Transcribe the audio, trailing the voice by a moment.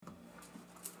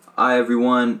Hi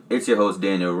everyone, it's your host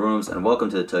Daniel Rooms and welcome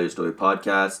to the Tell Your Story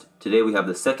podcast. Today we have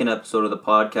the second episode of the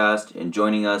podcast and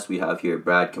joining us we have here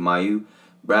Brad Kamayu.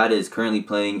 Brad is currently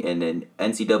playing in an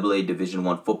NCAA Division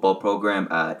I football program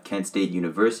at Kent State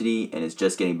University and is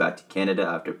just getting back to Canada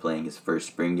after playing his first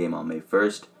spring game on May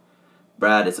 1st.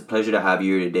 Brad, it's a pleasure to have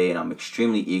you here today and I'm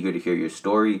extremely eager to hear your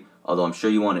story, although I'm sure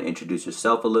you want to introduce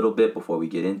yourself a little bit before we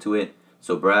get into it.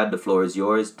 So Brad, the floor is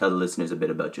yours. Tell the listeners a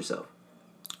bit about yourself.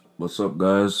 What's up,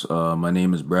 guys? My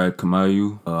name is Brad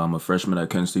Kamayu. I'm a freshman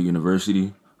at Kent State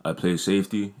University. I play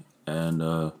safety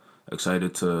and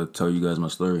excited to tell you guys my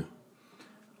story.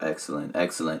 Excellent.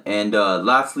 And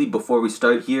lastly, before we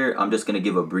start here, I'm just going to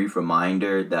give a brief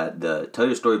reminder that the Tell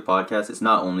Your Story podcast is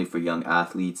not only for young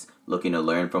athletes looking to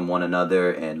learn from one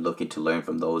another and looking to learn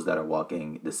from those that are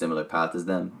walking the similar path as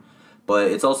them,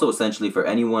 but it's also essentially for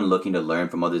anyone looking to learn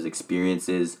from others'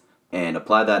 experiences and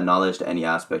apply that knowledge to any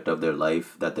aspect of their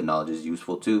life that the knowledge is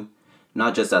useful to,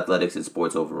 not just athletics and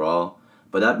sports overall.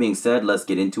 But that being said, let's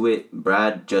get into it.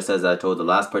 Brad, just as I told the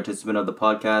last participant of the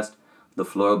podcast, the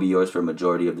floor will be yours for a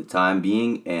majority of the time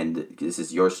being, and this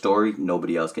is your story.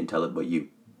 Nobody else can tell it but you.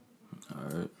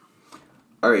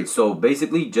 All right. So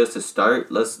basically, just to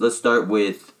start, let's start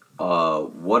with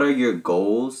what are your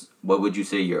goals? What would you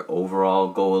say your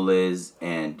overall goal is,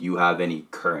 and do you have any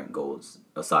current goals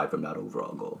aside from that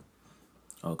overall goal?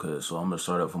 Okay, so I'm gonna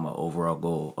start off with my overall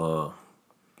goal.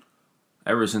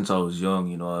 Ever since I was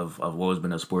young, I've always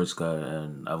been a sports guy,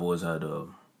 and I've always had a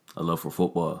love for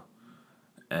football,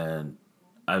 and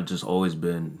I've just always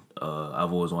been.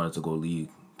 I've always wanted to go league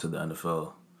to the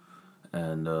NFL,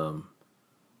 and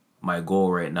my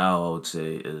goal right now, I would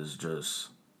say, is just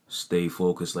stay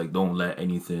focused. Like, don't let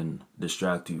anything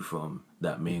distract you from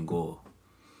that main goal.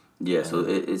 Yeah, so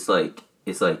it's like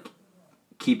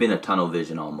keeping a tunnel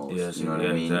vision almost. Yes, you know what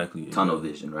I mean? Exactly. Tunnel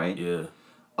vision, right? Yeah.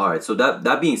 All right. So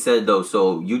that being said, though,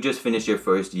 so you just finished your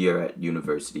first year at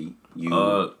university. It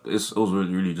was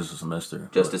really just a semester.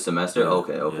 Just a semester? Yeah,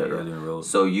 Okay. early enrolled.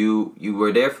 So you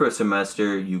were there for a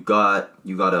semester. You got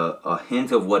a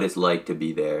hint of what it's like to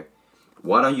be there.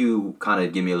 Why don't you kind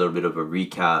of give me a little bit of a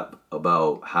recap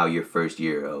about how your first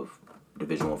year of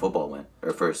Division I football went,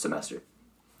 or first semester?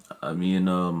 I mean,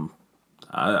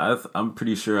 I'm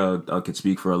pretty sure I could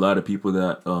speak for a lot of people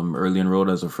that early enrolled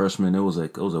as a freshman. It was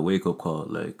a wake up call.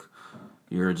 Like,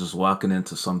 you're just walking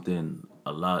into something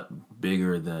a lot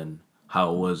bigger than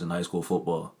how it was in high school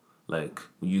football. Like,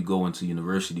 when you go into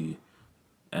university,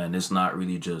 and it's not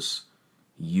really just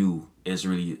you. It's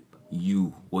really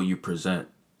you, what you present,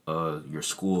 your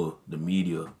school, the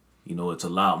media. It's a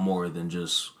lot more than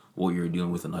just what you're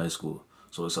dealing with in high school.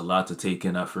 So it's a lot to take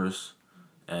in at first.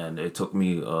 And it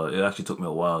actually took me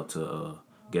a while to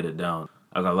get it down.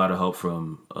 I got a lot of help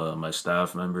from my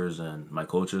staff members and my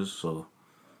coaches. So,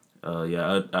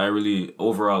 I really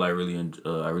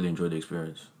enjoyed the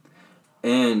experience.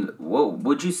 And what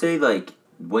would you say, like,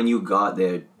 when you got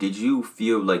there, did you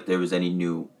feel like there was any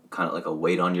new kind of like a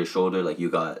weight on your shoulder? Like, you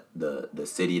got the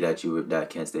city that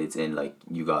Kent State's in, like,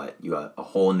 you got a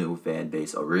whole new fan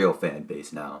base, a real fan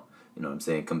base now, you know what I'm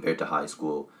saying, compared to high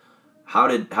school. How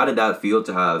did that feel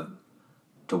to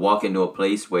walk into a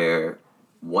place where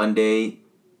one day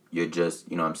you're just,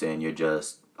 you know what I'm saying, you're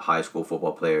just a high school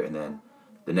football player, and then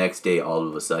the next day all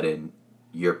of a sudden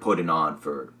you're putting on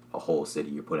for a whole city,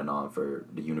 you're putting on for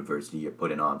the university, you're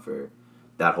putting on for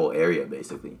that whole area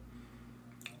basically?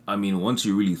 I mean, once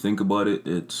you really think about it,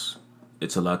 it's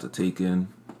a lot to take in.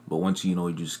 But once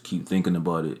you just keep thinking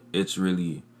about it, it's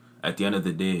really, at the end of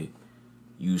the day,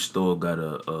 you still got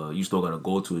a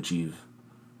goal to achieve,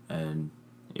 and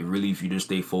if you just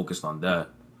stay focused on that,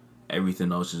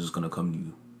 everything else is just gonna come to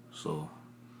you. So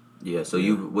yeah. So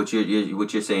what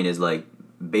you're saying is, like,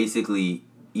 basically,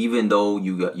 even though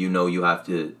you got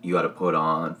to put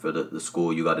on for the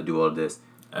school, you got to do all this.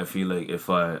 I feel like if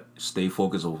I stay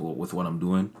focused with what I'm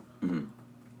doing, mm-hmm.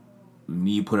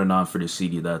 me putting on for the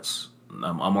city,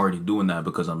 I'm already doing that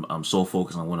because I'm so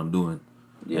focused on what I'm doing.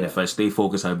 Yeah. And if I stay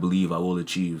focused, I believe I will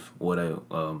achieve what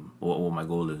my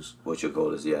goal is. What your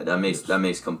goal is, yeah. That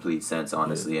makes complete sense,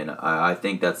 honestly. Yeah. And I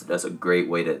think that's a great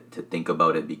way to think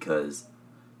about it, because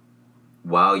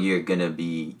while you're gonna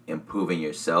be improving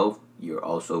yourself, you're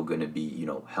also gonna be,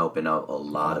 helping out a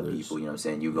lot of people. You know what I'm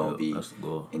saying? You're gonna be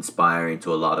inspiring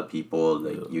to a lot of people.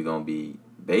 Like, you're gonna be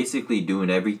basically doing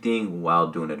everything while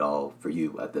doing it all for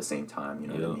you at the same time. You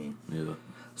know what I mean? Yeah.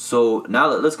 So now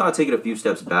let's kind of take it a few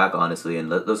steps back, honestly, and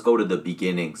let's go to the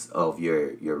beginnings of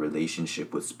your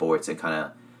relationship with sports and kind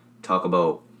of talk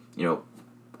about,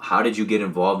 how did you get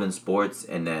involved in sports,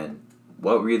 and then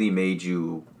what really made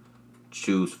you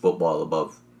choose football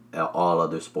above all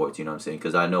other sports. You know what I'm saying?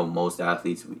 Because I know most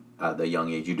athletes at the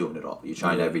young age, you're doing it all. You're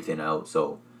trying everything out.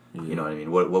 So, you know what I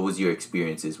mean. What was your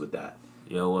experiences with that?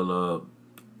 Yeah, well,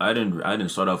 I didn't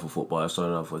start off with football. I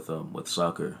started off with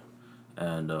soccer,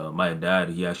 and my dad,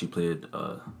 he actually played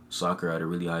soccer at a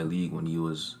really high league when he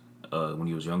was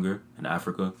younger in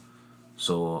Africa.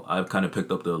 So I kind of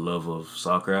picked up the love of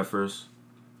soccer at first,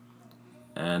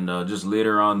 and just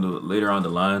later on the line, later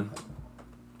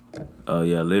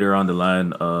on the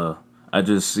line, I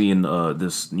just seen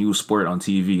this new sport on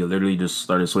TV. I literally just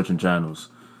started switching channels.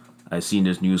 I seen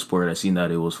this new sport. I seen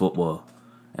that it was football,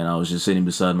 and I was just sitting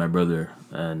beside my brother,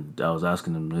 and I was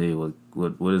asking him, "Hey,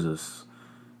 what is this?"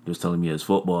 He was telling me it's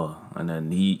football, and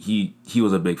then he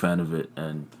was a big fan of it,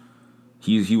 and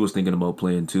he was thinking about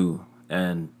playing too.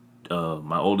 And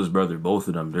my oldest brother, both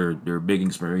of them, they're big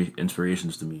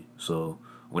inspirations to me. So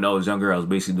when I was younger, I was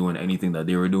basically doing anything that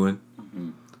they were doing.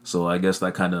 So I guess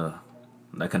that kind of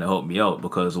helped me out,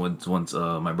 because once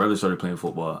my brother started playing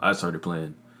football, I started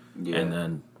playing, and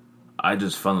then I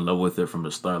just fell in love with it from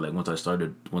the start. Like once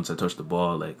I touched the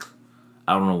ball, like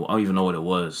I don't even know what it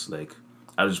was. Like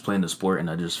I was just playing the sport, and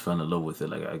I just fell in love with it.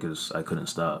 Like I couldn't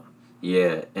stop.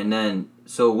 Yeah, and then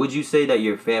so would you say that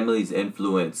your family's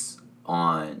influence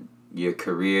on your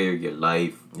career, your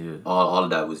life, all of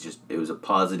that was just, it was a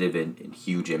positive and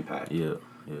huge impact. Yeah.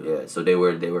 So they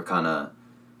were kind of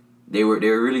they were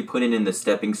really putting in the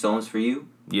stepping stones for you.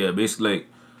 Yeah, basically, like,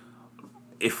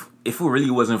 if it really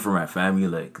wasn't for my family,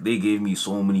 like they gave me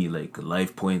so many like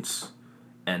life points,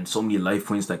 and so many life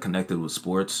points that connected with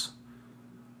sports.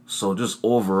 So just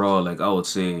overall, like I would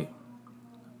say,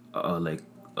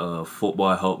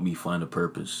 football helped me find a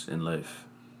purpose in life.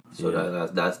 So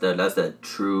that's that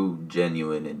true,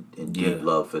 genuine, and deep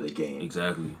love for the game.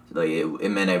 Exactly. Like it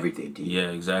meant everything to you. Yeah,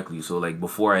 exactly. So like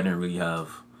before, I didn't really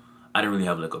have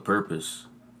like a purpose.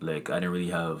 Like I didn't really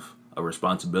have a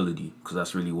responsibility, because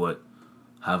that's really what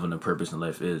having a purpose in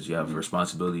life is. You have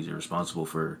responsibilities. You're responsible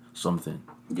for something.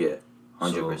 Yeah,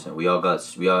 100%. We all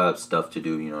have stuff to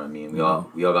do. You know what I mean? We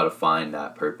all got to find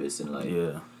that purpose in life.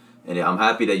 Yeah. And I'm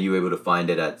happy that you were able to find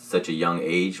it at such a young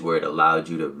age, where it allowed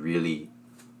you to really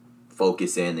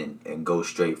focus in and go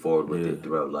straight forward with it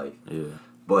throughout life. Yeah.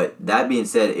 But that being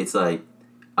said, it's like,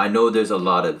 I know there's a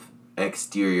lot of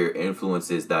exterior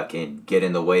influences that can get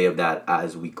in the way of that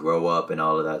as we grow up and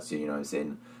all of that. So, you know what I'm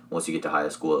saying? Once you get to high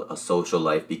school, a social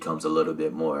life becomes a little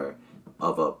bit more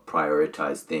of a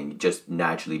prioritized thing, just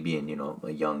naturally being, you know, a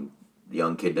young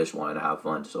kid that's wanting to have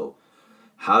fun. So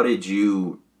how did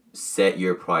you set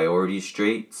your priorities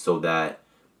straight so that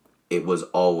it was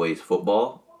always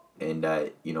football, and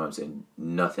that, you know what I'm saying,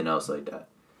 nothing else like that?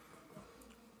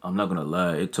 I'm not gonna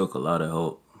lie, it took a lot of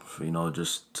help,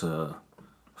 just to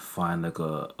find like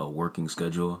a working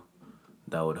schedule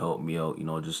that would help me out,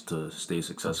 just to stay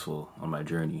successful on my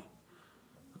journey.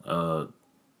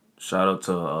 Shout out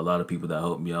to a lot of people that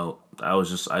helped me out. I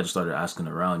just started asking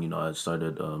around, I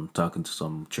started talking to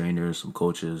some trainers, some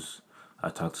coaches. I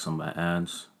talked to some of my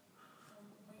aunts.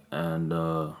 And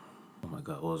oh my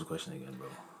god, what was the question again,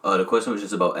 bro? The question was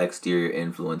just about exterior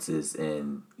influences,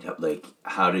 and like,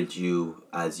 how did you,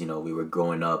 as we were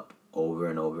growing up over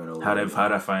and over and over. How did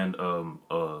I find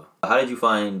How did you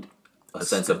find a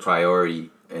sense of priority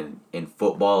in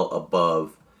football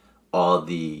above all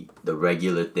the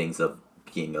regular things of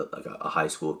being a high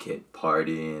school kid,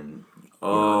 partying, you know what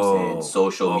I'm saying,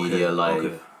 social media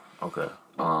life, okay.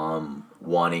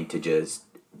 Wanting to just,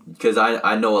 because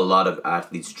I know a lot of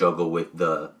athletes struggle with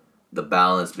the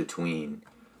balance between,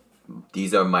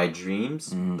 these are my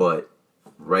dreams, but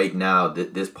right now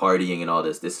this partying and all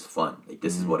this is fun, like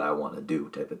this is what I want to do,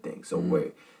 type of thing. So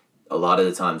where a lot of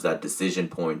the times that decision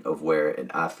point of where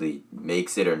an athlete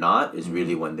makes it or not is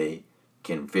really when they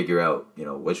can figure out,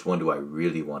 which one do I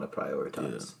really want to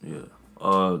prioritize.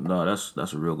 No,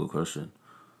 that's a real good question.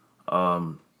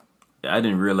 I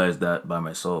didn't realize that by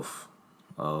myself.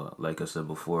 Like I said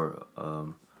before,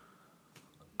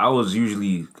 I was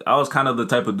kind of the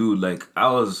type of dude, like I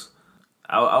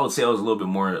would say I was a little bit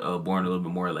more born a little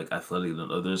bit more like athletic than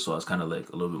others, so I was kind of like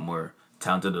a little bit more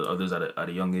talented than others at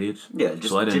a young age. Yeah, just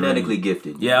so genetically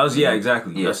gifted. Yeah,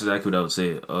 exactly. Yeah. That's exactly what I would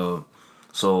say.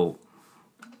 So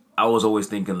I was always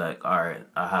thinking like, all right,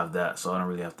 I have that, so I don't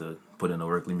really have to put in the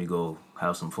work. Let me go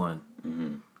have some fun.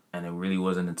 And it really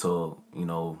wasn't until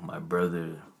my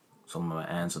brother, some of my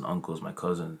aunts and uncles, my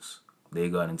cousins, they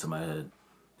got into my head.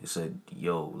 They said,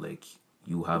 "Yo, like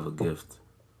you have a gift."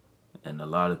 And a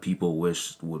lot of people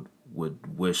would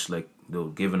wish like they were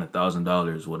given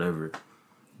 $1,000, whatever,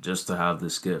 just to have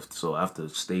this gift. So I have to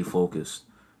stay focused.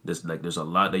 There's a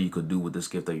lot that you could do with this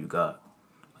gift that you got.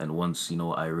 And once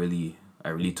I really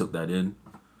took that in,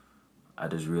 I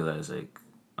just realized like,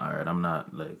 all right, I'm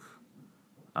not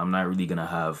really gonna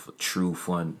have true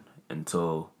fun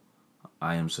until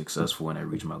I am successful and I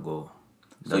reach my goal.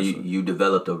 So you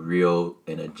developed a real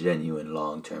and a genuine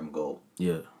long term goal.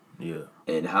 Yeah, yeah.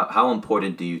 And how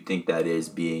important do you think that is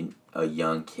being a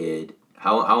young kid?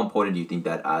 How important do you think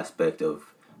that aspect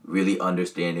of really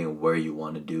understanding where you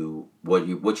want to do what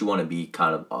you want to be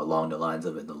kind of along the lines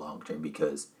of in the long term?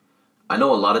 Because I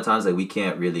know a lot of times like we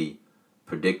can't really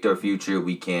predict our future.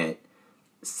 We can't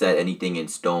set anything in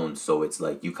stone. So it's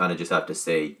like you kind of just have to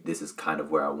say this is kind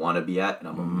of where I want to be at, and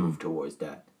I'm gonna move towards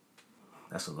that.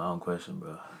 That's a long question,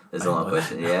 bro. That's a long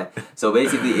question, yeah. So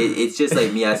basically, it's just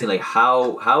like me asking, like,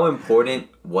 how important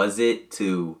was it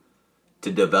to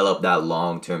develop that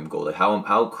long term goal? Like,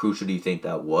 how crucial do you think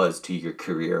that was to your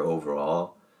career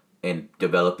overall, and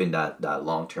developing that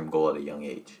long term goal at a young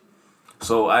age?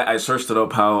 So I searched it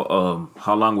up.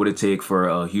 How long would it take for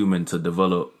a human to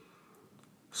develop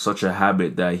such a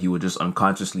habit that he would just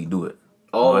unconsciously do it?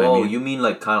 Oh, You know what I mean? you mean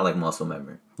like kind of like muscle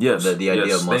memory? Yes. The idea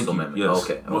yes, of thank muscle you, memory. Yes.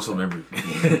 Okay. Muscle memory.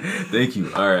 Thank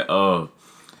you. All right.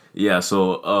 Yeah.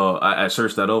 So I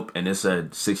searched that up and it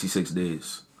said 66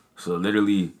 days. So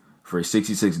literally for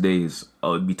 66 days, I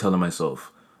would be telling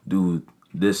myself, do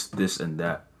this, and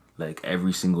that. Like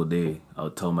every single day, I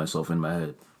would tell myself in my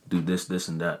head, do this,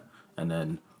 and that. And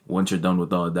then once you're done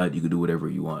with all that, you can do whatever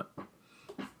you want.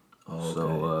 Okay.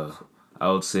 So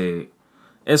I would say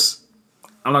it's.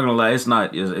 I'm not gonna lie, it's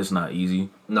not easy.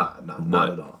 Not But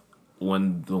at all.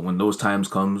 when those times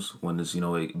comes, when it's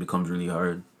it becomes really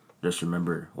hard, just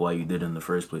remember why you did it in the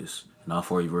first place and how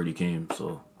far you've already came.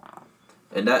 So,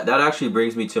 And that actually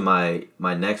brings me to my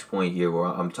next point here, where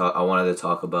I wanted to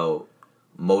talk about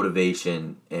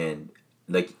motivation, and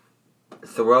like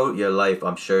throughout your life,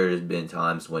 I'm sure there's been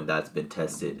times when that's been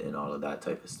tested and all of that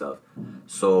type of stuff.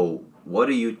 So, what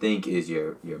do you think is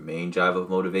your main drive of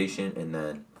motivation? And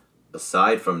then,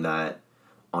 aside from that,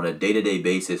 on a day-to-day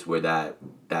basis where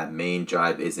that main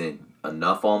drive isn't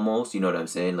enough, almost, you know what I'm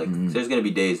saying? Like, there's gonna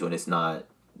be days when it's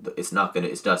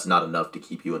just not enough to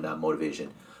keep you in that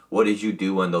motivation. What did you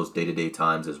do on those day-to-day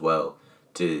times as well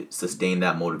to sustain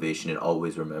that motivation and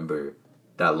always remember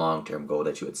that long-term goal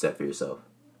that you had set for yourself?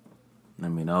 I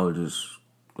mean, I would just,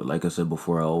 like I said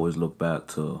before, I always look back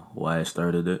to why I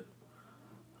started it,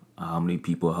 how many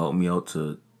people helped me out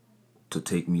to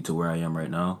take me to where I am right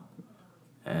now,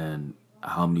 and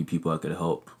how many people I could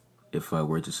help if I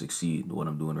were to succeed what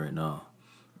I'm doing right now.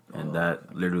 And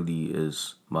that literally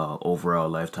is my overall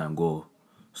lifetime goal.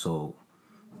 So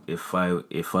if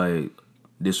I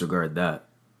disregard that,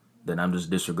 then I'm just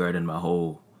disregarding my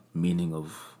whole meaning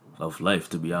of life,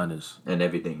 to be honest. And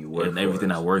everything you worked for. And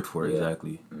everything I worked for, Yeah.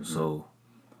 exactly. So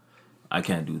I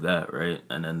can't do that, right?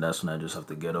 And then that's when I just have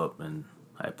to get up and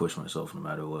I push myself no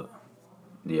matter what.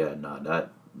 Yeah, no,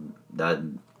 that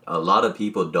a lot of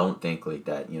people don't think like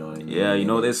that, you know what I mean? Yeah,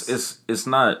 it's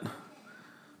not.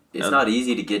 It's not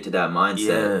easy to get to that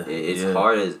mindset. Yeah, It's yeah.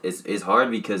 hard. It's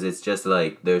hard because it's just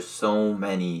like there's so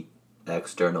many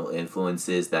external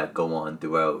influences that go on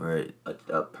throughout Right.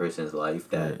 a person's life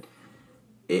that Right.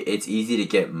 it's easy to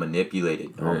get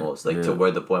manipulated, Right, almost, like, to yeah.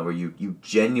 where the point where you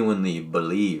genuinely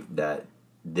believe that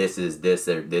this is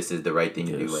the right thing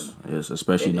to do. Yes, yes,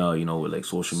 especially and now, with like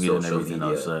social media and everything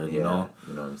outside, you know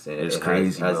what I'm saying? It's It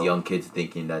crazy, has bro. young kids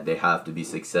thinking that they have to be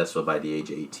successful by the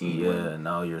age of 18. Yeah,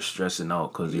 now you're stressing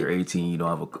out because you're 18, you don't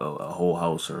have a whole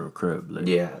house or a crib. Like,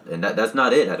 Yeah, and that's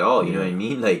not it at all. You know Yeah. what I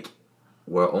mean? Like,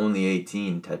 we're only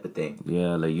 18 type of thing.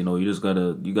 yeah, like you just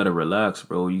gotta relax,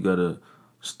 bro. You gotta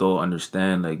still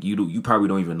understand, like you probably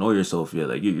don't even know yourself yet.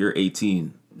 Like you're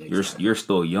 18, Exactly. you're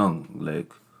still young.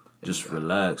 Like just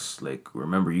relax. Like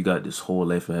remember, you got this whole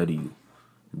life ahead of you.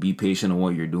 Be patient on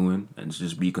what you're doing and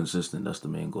just be consistent. That's the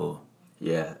main goal.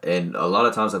 Yeah, and a lot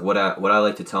of times, like, what I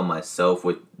like to tell myself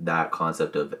with that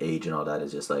concept of age and all that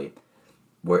is just like,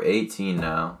 we're 18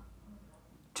 now.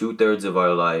 2/3 of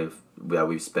our life that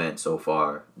we've spent so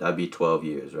far, that'd be 12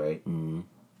 years, right? Mm-hmm.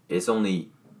 It's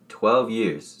only 12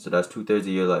 years, so that's 2/3 of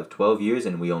your life. 12 years,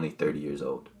 and we only 30 years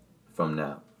old from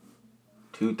now.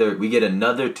 2/3, we get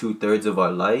another 2/3 of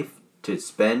our life to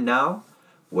spend now,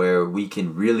 where we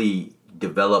can really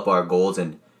develop our goals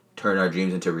and turn our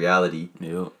dreams into reality.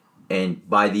 Yeah. And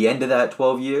by the end of that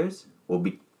 12 years, we'll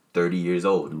be 30 years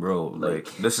old. Bro,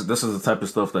 like this is the type of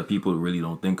stuff that people really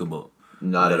don't think about.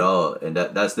 Not at all. And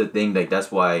that's the thing. Like,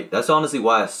 that's honestly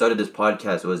why I started this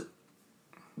podcast, was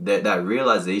that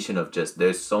realization of just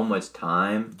there's so much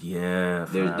time. Yeah,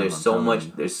 fam, There's I'm so telling much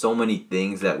you. there's so many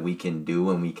things that we can do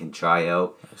and we can try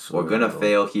out. swear, We're gonna bro.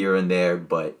 fail here and there,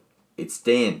 but it's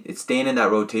staying in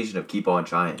that rotation of keep on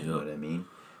trying. You know Yeah. what I mean?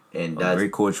 And A that's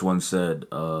great coach once said,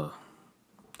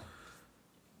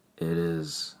 It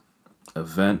is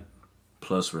event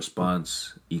plus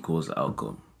response equals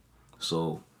outcome.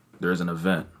 So there's an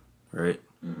event, right?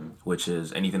 Which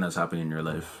is anything that's happening in your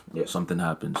life. Yeah. Something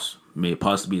happens. May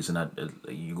possibly it's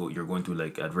you're going through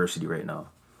like adversity right now,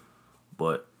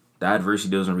 but that adversity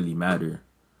doesn't really matter.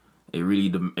 It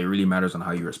really matters on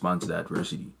how you respond to that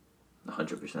adversity.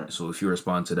 100%. So if you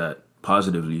respond to that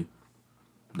positively,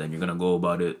 then you're gonna go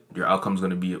about it. Your outcome's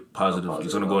gonna be positive.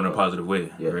 It's gonna go in a positive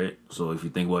way, right? So if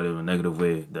you think about it in a negative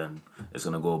way, then it's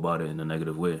gonna go about it in a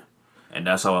negative way, and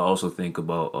that's how I also think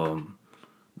about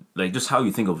like just how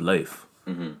you think of life.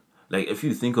 Like if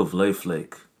you think of life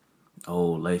like,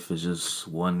 oh, life is just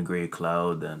one gray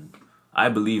cloud, then I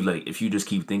believe like if you just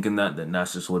keep thinking that, then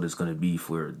that's just what it's gonna be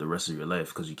for the rest of your life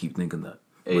because you keep thinking that.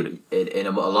 And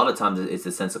a lot of times it's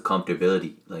a sense of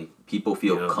comfortability. Like people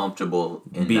feel comfortable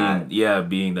in being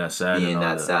being that sad,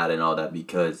 sad and all that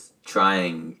because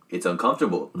trying it's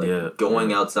uncomfortable. Like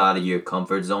going outside of your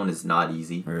comfort zone is not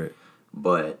easy. Right.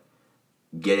 But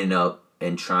getting up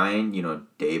and trying,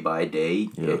 day by day,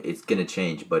 it's gonna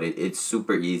change. But it's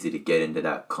super easy to get into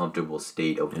that comfortable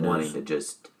state of wanting to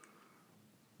just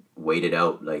wait it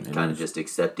out, like kind of just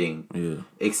accepting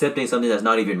something that's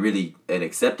not even really an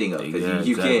accepting of, because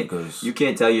you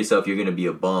can't tell yourself you're gonna be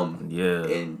a bum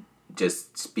and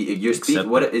just speak.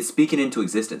 It's speaking into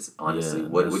existence. Honestly,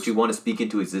 what you want to speak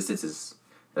into existence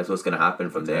that's what's gonna happen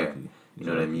from there. You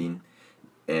know what I mean?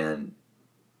 And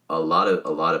a lot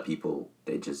of people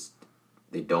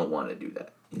they don't want to do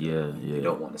that. They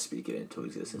don't want to speak it into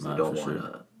existence. They don't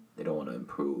want to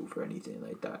improve or anything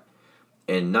like that.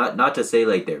 And not to say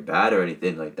like they're bad or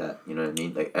anything like that. You know what I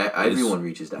mean? Like everyone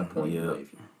reaches that point in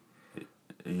life.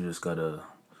 You just gotta,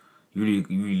 you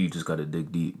really just gotta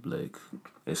dig deep. Like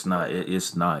it's not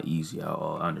easy at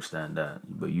all. I understand that,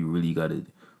 but you really gotta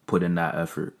put in that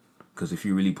effort. Because if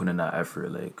you really put in that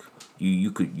effort, like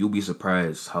you'll be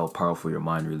surprised how powerful your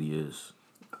mind really is.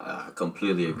 I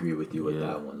completely agree with you with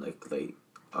that one. Like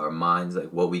our minds, like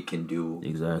what we can do.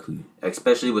 Exactly.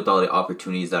 Especially with all the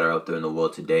opportunities that are out there in the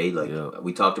world today. Like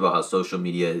we talked about how social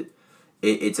media,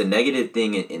 it's a negative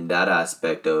thing in that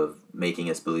aspect of making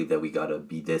us believe that we gotta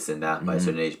be this and that by a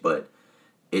certain age. But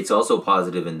it's also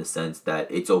positive in the sense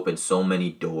that it's opened so many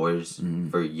doors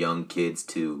for young kids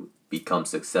to become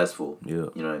successful.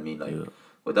 You know what I mean? Like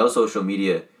without social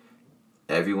media,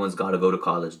 everyone's got to go to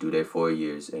college, do their 4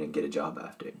 years, and get a job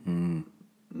after.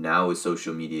 Now with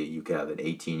social media, you can have an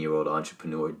 18-year-old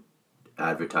entrepreneur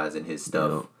advertising his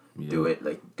stuff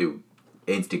through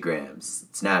Instagram,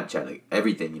 Snapchat, like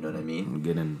everything. You know what I mean?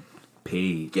 Getting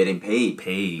paid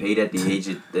at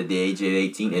the age of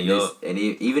 18, and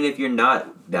even if you're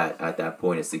not at that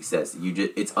point of success,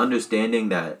 it's understanding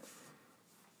that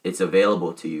it's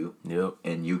available to you,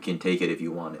 and you can take it if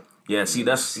you want it. Yeah,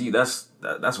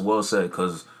 that's well said.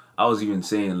 Because I was even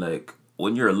saying like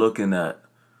when you're looking at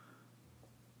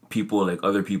people, like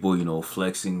other people,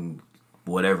 flexing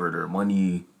whatever, their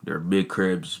money, their big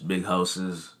cribs, big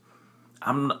houses,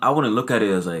 I wouldn't look at it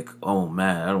as like, oh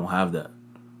man, I don't have that.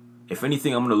 If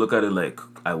anything, I'm gonna look at it like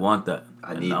I want that.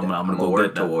 I'm gonna go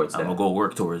work towards that. I'm gonna go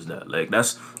work towards that. Like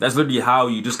that's literally how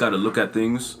you just gotta look at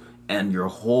things, and your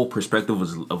whole perspective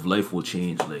of life will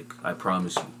change. Like I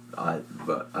promise you.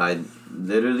 I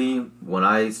literally, when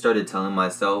I started telling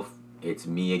myself it's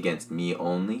me against me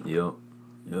only. Yep.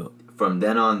 From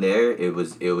then on, it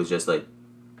was just like,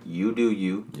 you do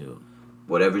you.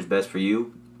 Whatever's best for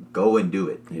you, go and do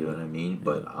it. You know what I mean?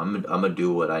 But I'm gonna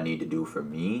do what I need to do for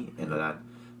me, and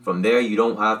from there you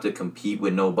don't have to compete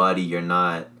with nobody. You're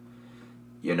not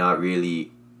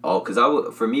really. Because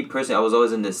for me personally, I was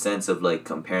always in this sense of like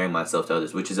comparing myself to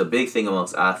others, which is a big thing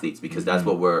amongst athletes because that's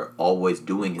what we're always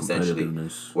doing essentially.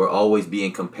 We're always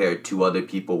being compared to other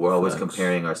people. We're always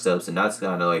comparing ourselves, and that's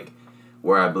kind of like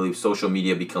where I believe social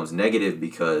media becomes negative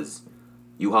because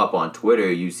you hop on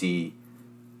Twitter, you see,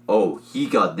 oh, he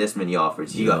got this many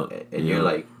offers, you're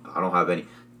like, I don't have any,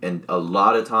 and a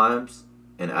lot of times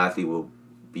an athlete will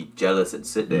be jealous and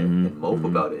sit there and mope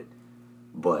about it,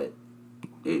 but.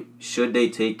 Should they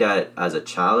take that as a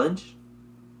challenge,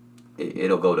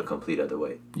 it'll go the complete other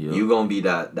way. You gonna be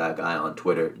that guy on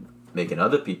Twitter making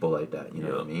other people like that. You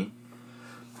know what I mean?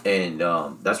 And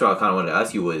that's what I kind of wanted to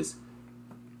ask you was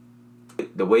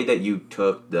the way that you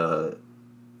took the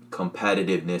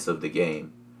competitiveness of the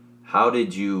game. How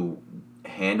did you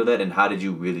handle that, and how did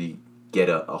you really get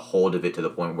a hold of it to the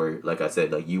point where, like I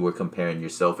said, like you were comparing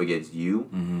yourself against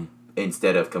you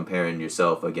instead of comparing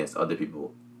yourself against other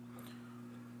people?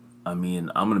 I mean,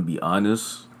 I'm gonna be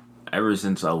honest. Ever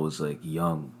since I was like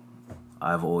young,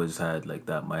 I've always had like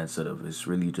that mindset of it's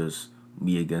really just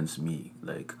me against me.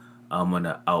 Like I'm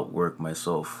gonna outwork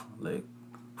myself, like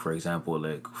for example,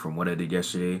 like from what I did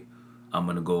yesterday, I'm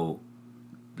gonna go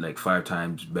like 5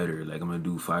 times better. Like I'm gonna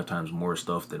do 5 times more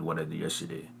stuff than what I did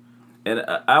yesterday. And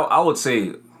I would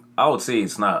say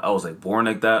it's not. I was like born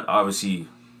like that. Obviously,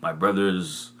 my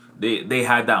brothers they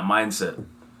had that mindset,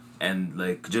 and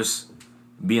like just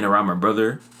being around my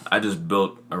brother, I just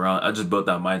built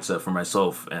that mindset for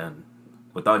myself, and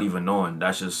without even knowing,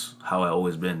 that's just how I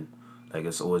always been. Like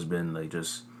it's always been like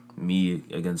just me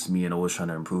against me, and always trying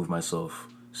to improve myself,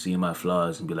 seeing my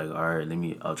flaws, and be like, all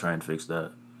right, I'll try and fix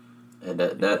that. And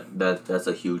that's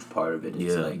a huge part of it.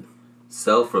 It's Yeah. like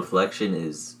self-reflection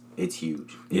it's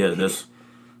huge. Yeah, that's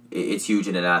It's huge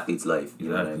in an athlete's life. You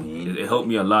know what I exactly. mean? It helped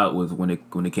me a lot with when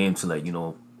it came to like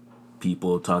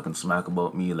people talking smack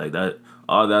about me like that.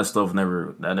 All that stuff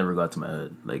never got to my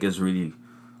head. Like it's really,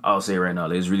 I'll say right now,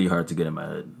 like, it's really hard to get in my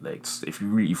head. Like if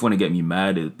you want to get me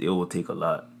mad, it will take a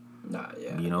lot. Nah,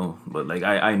 yeah. But like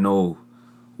I know,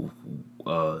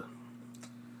 what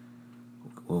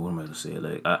am I gonna say?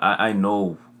 Like I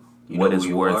know You what know it's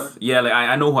who you worth. are? Yeah, like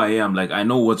I know who I am. Like I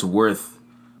know what's worth.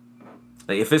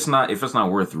 Like if it's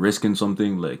not worth risking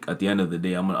something, like at the end of the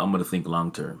day, I'm gonna think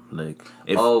long term. Like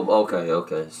if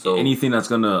Okay. So anything that's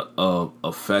gonna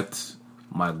affect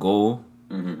my goal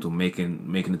to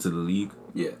making it to the league,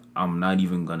 yeah. I'm not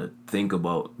even gonna think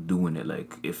about doing it.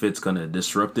 Like if it's gonna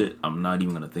disrupt it, I'm not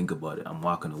even gonna think about it. I'm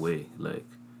walking away. Like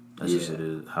that's just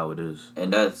how it is.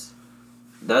 And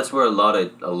that's where a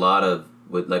lot of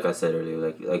with, like I said earlier,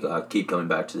 like I keep coming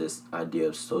back to this idea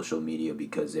of social media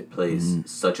because it plays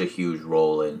such a huge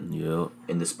role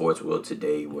in the sports world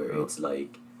today, where it's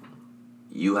like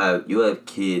you have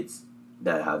kids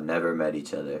that have never met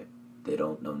each other, they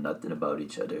don't know nothing about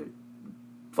each other,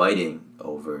 fighting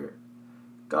over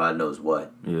God knows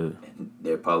what. Yeah. And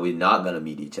they're probably not gonna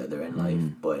meet each other in life,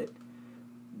 but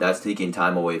that's taking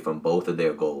time away from both of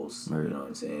their goals. Right. You know what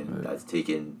I'm saying? Right. That's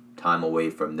taking time away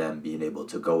from them being able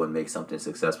to go and make something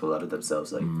successful out of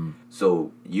themselves. Like,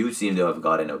 so you seem to have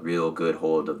gotten a real good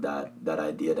hold of that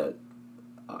idea that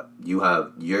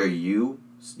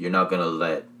you're not gonna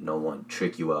let no one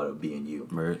trick you out of being you.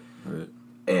 Right.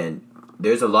 And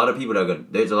there's a lot of people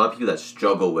that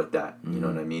struggle with that. You know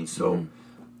what I mean? So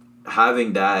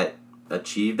having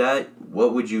achieve that,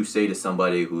 what would you say to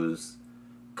somebody who's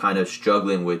kind of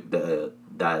struggling with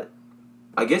that?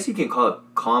 I guess you can call it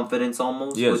confidence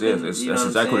almost. Yes. That's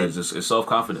exactly what it is. It's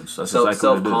self-confidence. That's Self exactly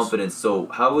what it is. confidence. So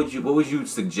what would you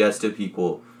suggest to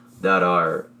people that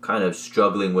are kind of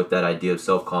struggling with that idea of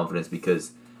self-confidence?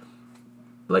 Because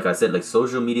like I said, like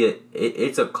social media,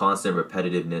 it's a constant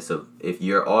repetitiveness of if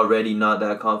you're already not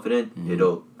that confident,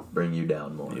 it'll bring you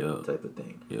down more, type of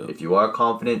thing. Yeah. If you are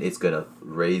confident, it's gonna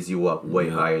raise you up way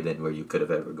higher than where you could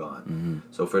have ever gone.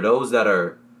 So for those that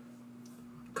are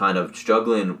kind of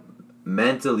struggling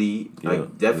mentally,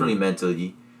 definitely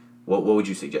mentally, what would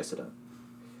you suggest to them?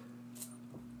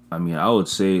 I mean, I would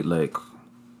say like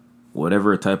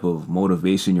whatever type of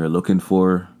motivation you're looking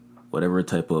for, whatever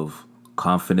type of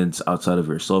confidence outside of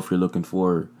yourself you're looking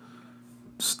for,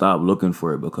 stop looking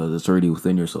for it because it's already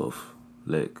within yourself.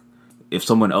 Like if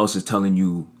someone else is telling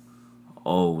you,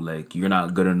 oh, like you're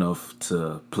not good enough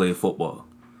to play football,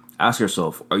 ask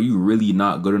yourself, are you really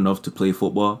not good enough to play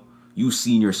football? You've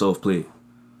seen yourself play.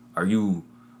 Are you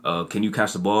can you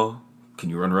catch the ball? Can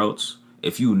you run routes?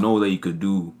 If you know that you could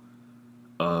do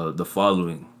the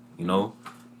following,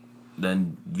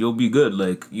 then you'll be good.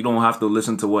 Like you don't have to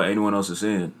listen to what anyone else is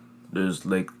saying. There's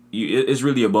like it's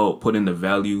really about putting the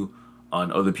value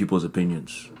on other people's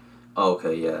opinions.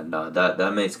 Okay, yeah, no,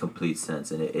 that makes complete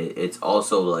sense, and it's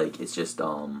also like it's just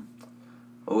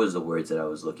what was the words that I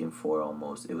was looking for?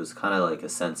 Almost, it was kind of like a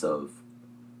sense of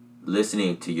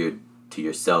listening to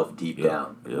yourself deep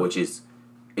down, which is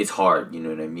it's hard. You know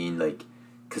what I mean? Like,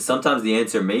 because sometimes the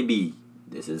answer may be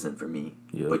this isn't for me,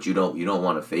 but you don't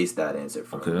want to face that answer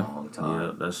for a long time.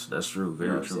 Yeah, that's true.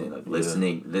 Very true. Like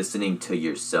listening to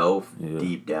yourself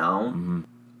deep down,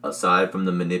 aside from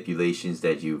the manipulations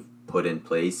that you've put in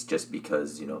place, just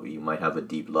because you might have a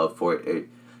deep love for it.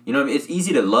 What I mean? It's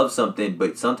easy to love something,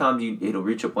 but sometimes it'll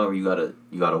reach a point where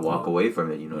you gotta walk away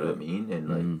from it. You know what I mean? And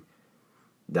like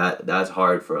that's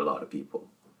hard for a lot of people.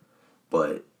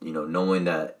 But knowing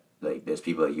that like there's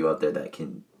people like you out there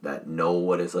that know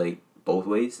what it's like both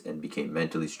ways and became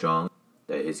mentally strong,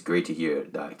 that it's great to hear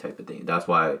that type of thing. That's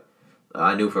why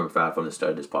I knew from the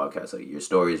start of this podcast, like your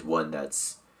story is one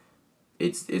that's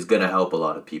it's gonna help a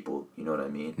lot of people. You know what I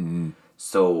mean?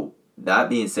 So that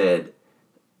being said,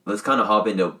 let's kind of hop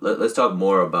into let's talk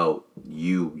more about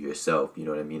you yourself. You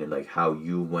know what I mean? And like how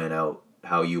you went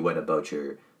about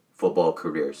your football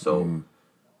career. So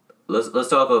let's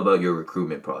talk about your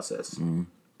recruitment process,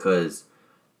 because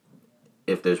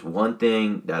if there's one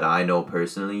thing that I know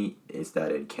personally, is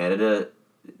that in Canada,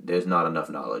 there's not enough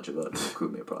knowledge about the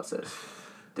recruitment process.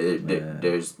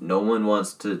 There's no one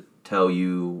wants to tell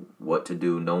you what to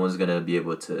do. No one's gonna be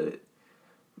able to.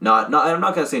 Not. I'm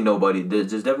not gonna say nobody.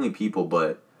 There's definitely people,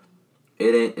 but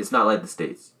it's not like the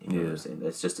States. You know what I'm saying?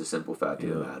 That's just a simple fact of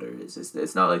the matter.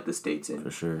 It's not like the States. And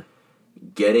for sure,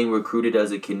 getting recruited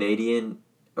as a Canadian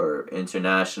or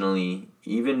internationally,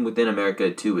 even within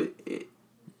America too,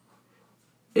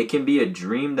 it can be a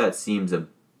dream that seems a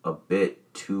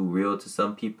bit too real to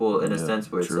some people in a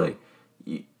sense where it's like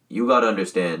you gotta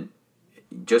understand,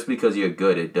 just because you're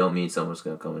good, it don't mean someone's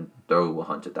gonna come and throw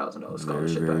 $100,000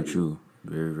 scholarship very, very at you. true.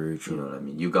 Very, very true. You know what I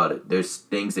mean? You got it. There's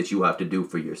things that you have to do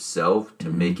for yourself to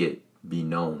make it be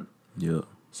known. Yeah.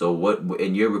 So what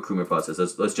in your recruitment process?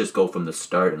 Let's just go from the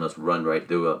start and let's run right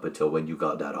through up until when you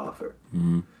got that offer.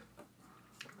 Mm-hmm.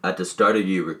 At the start of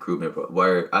your recruitment,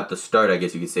 where at the start, I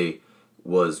guess you could say,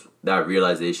 was that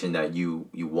realization that you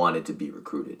wanted to be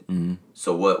recruited. Mm-hmm.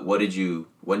 So when did you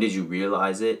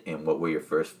realize it, and what were your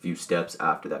first few steps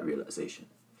after that realization?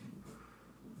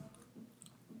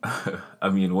 I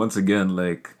mean, once again,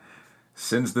 like,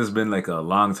 since there's been like a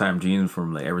long time dream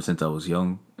from like ever since I was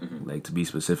young, like to be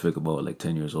specific, about like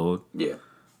 10 years old. Yeah.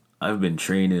 I've been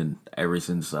training ever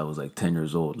since I was like 10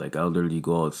 years old. Like, I'll literally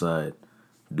go outside,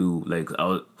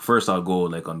 I'll go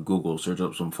like on Google, search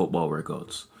up some football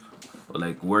workouts.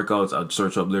 Like workouts, I'd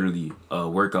search up literally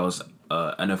workouts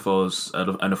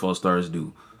NFL stars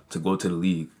do to go to the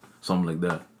league, something like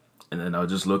that. And then I'll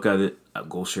just look at it, I'll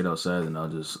go straight outside, and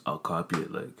I'll copy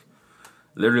it. Like,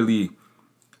 literally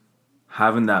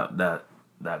having that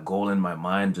goal in my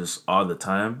mind just all the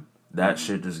time, that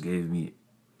shit just gave me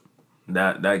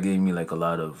that gave me like a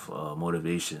lot of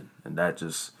motivation, and that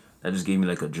just gave me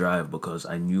like a drive, because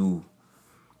I knew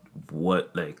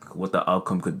what the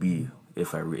outcome could be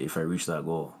if I reach that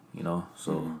goal, you know.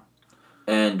 So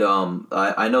And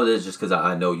I know this just because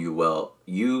I know you well.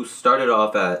 You started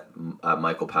off at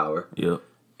Michael Power. Yep.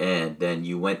 And then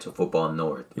you went to Football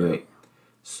North, Yep. right?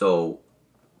 So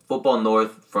Football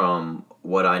North, from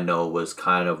what I know, was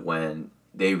kind of when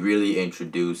they really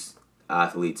introduced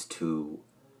athletes to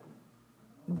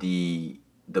the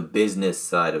business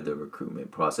side of the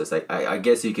recruitment process. I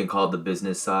guess you can call it the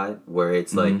business side, where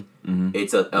it's like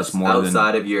it's more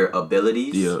outside of your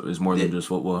abilities. Yeah, it's more than just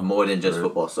football. More than just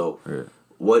football. So Right.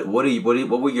 what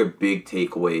were your big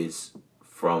takeaways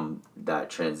from that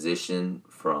transition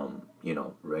from,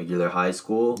 regular high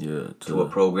school to a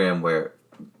program where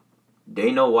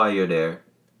they know why you're there,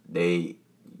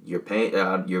 you're paying,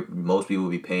 most people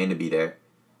will be paying to be there,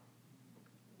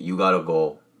 you got a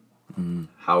goal.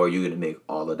 How are you going to make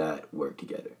all of that work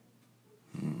together?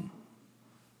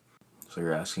 So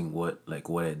you're asking what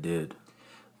I did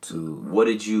to... What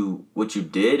you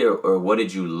did or what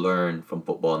did you learn from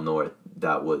Football North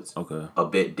that was a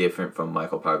bit different from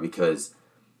Michael Power? Because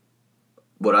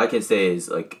what I can say is,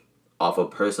 like, off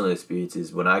of personal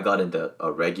experiences, when I got into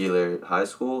a regular high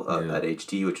school at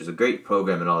HT, which was a great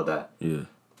program and all that,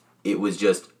 it was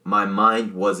just, my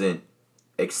mind wasn't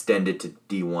extended to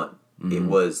D1. It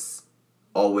was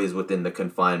always within the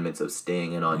confinements of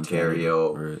staying in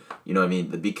Ontario. Right. You know what I mean?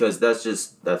 Because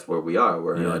that's where we are.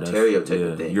 We're in Ontario type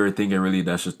of thing. You're thinking really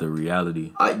that's just the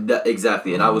reality.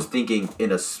 Exactly. And I was thinking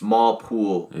in a small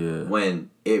pool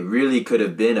when it really could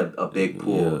have been a big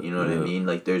pool. You know what I mean?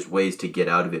 Like, there's ways to get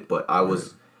out of it, but I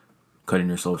was cutting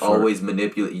yourself short. Always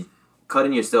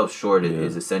cutting yourself short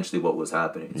is essentially what was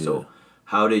happening. So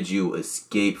how did you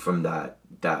escape from that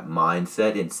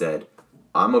mindset and said,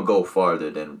 I'm going to go farther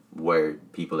than where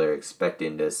people are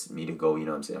expecting me to go? You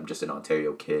know what I'm saying? I'm just an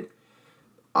Ontario kid.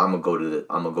 I'm going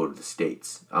to go to the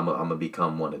States. I'm going to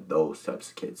become one of those types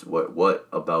of kids. What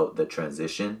about the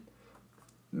transition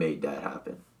made that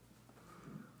happen?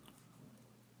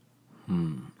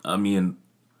 I mean,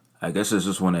 I guess it's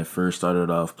just when I first started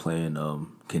off playing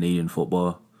Canadian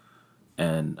football,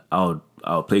 and I'll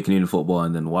play Canadian football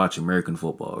and then watch American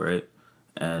football, right?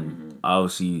 And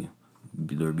obviously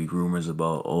there'd be rumors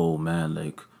about, oh man,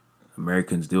 like,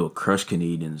 Americans, they'll crush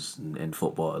Canadians in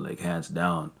football, like, hands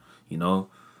down, you know.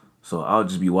 So I'll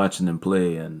just be watching them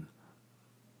play, and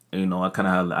I kind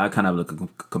of have like a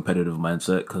competitive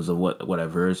mindset because of what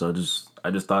I've heard. So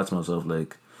I just thought to myself,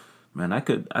 like, man, I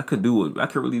could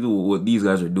really do what these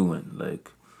guys are doing. Like,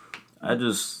 I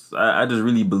just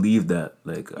really believe that,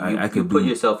 like, I could put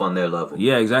yourself on their level.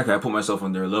 Yeah, exactly. I put myself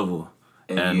on their level.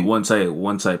 And once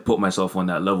I put myself on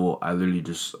that level, I literally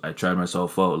I tried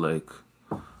myself out. Like,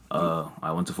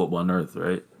 I went to Football North,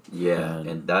 right? Yeah,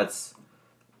 and that's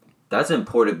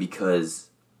important,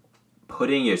 because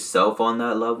putting yourself on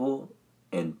that level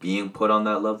and being put on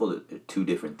that level are two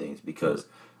different things. Because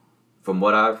from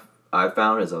what I've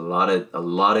found is a lot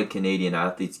of Canadian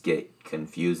athletes get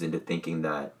confused into thinking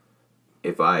that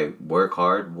if I work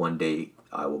hard, one day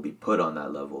I will be put on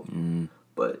that level.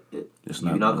 But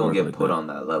you're not gonna get put on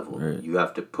that level. Right. You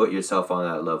have to put yourself on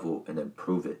that level and then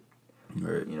prove it.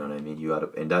 Right. You know what I mean? You gotta,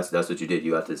 and that's what you did.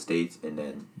 You got to the States, and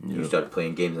then you started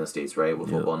playing games in the States, right, with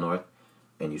Football North,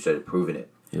 and you started proving it.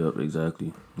 Yep,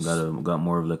 exactly. Got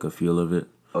more of like a feel of it.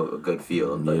 A good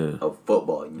feel of of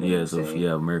football. You know what I'm saying?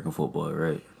 American football,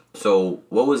 right? So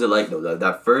what was it like though?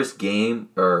 That first game,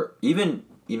 or even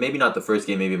maybe not the first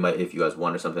game, maybe if you guys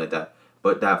won or something like that,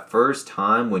 but that first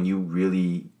time when you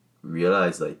really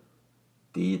realized like,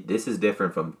 this is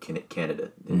different from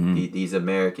Canada. These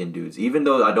American dudes, even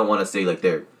though I don't want to say like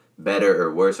they're better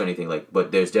or worse or anything, like,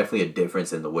 but there's definitely a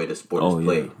difference in the way the sport is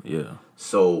played. Yeah.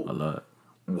 So a lot.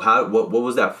 What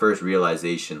was that first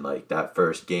realization like? That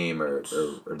first game or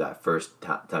that first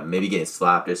time, maybe getting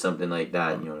slapped or something like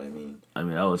that. You know what I mean?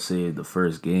 I would say the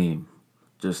first game,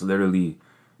 just literally,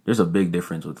 there's a big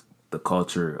difference with the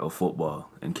culture of football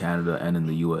in Canada and in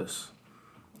the U.S.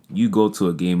 You go to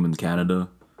a game in Canada,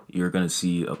 you're gonna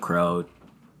see a crowd,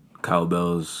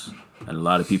 cowbells, and a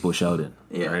lot of people shouting.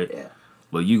 Right? Yeah.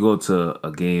 But you go to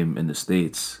a game in the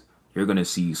States, you're gonna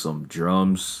see some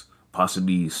drums,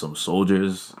 possibly some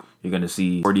soldiers. You're gonna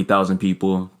see 40,000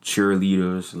 people,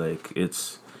 cheerleaders. Like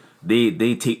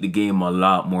they take the game a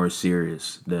lot more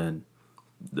serious than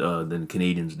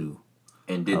Canadians do.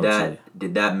 And did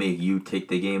that make you take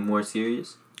the game more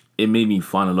serious? It made me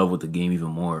fall in love with the game even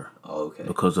more. Oh, okay.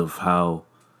 Because of how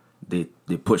they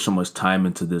put so much time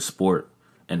into this sport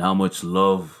and how much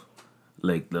love,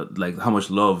 how much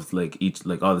love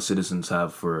all the citizens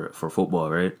have for football,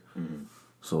 right? Mm-hmm.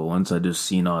 So once I just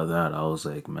seen all that, I was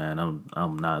like, man,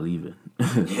 I'm not leaving.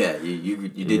 Yeah, you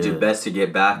did your best to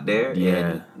get back there,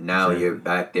 and now you're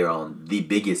back there on the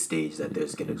biggest stage that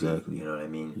there's gonna be. You know what I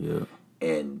mean? Yeah.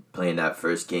 And playing that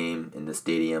first game in the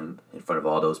stadium in front of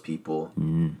all those people.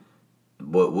 Mm-hmm.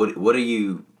 What are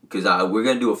you? Because we're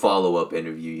gonna do a follow-up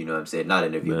interview. You know what I'm saying? Not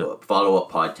interview, but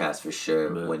follow-up podcast for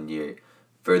sure when you're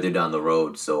further down the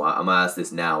road. So I'm gonna ask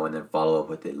this now and then follow up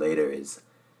with it later. Is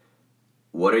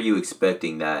what are you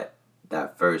expecting that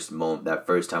first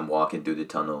time walking through the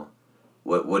tunnel?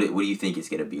 What do you think it's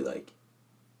gonna be like?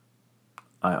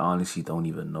 I honestly don't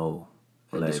even know.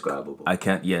 Indescribable. I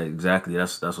can't. Yeah, exactly.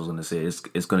 That's what I was gonna say.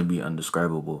 It's gonna be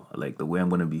indescribable. Like the way I'm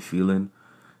gonna be feeling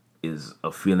is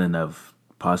a feeling I've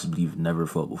possibly never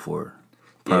felt before.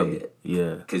 Probably.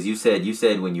 Yeah. Because you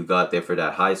said when you got there for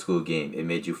that high school game, it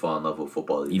made you fall in love with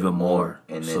football even more.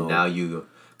 And then now you.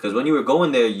 Because when you were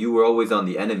going there, you were always on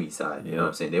the enemy side. You know what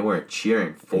I'm saying? They weren't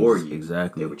cheering for you.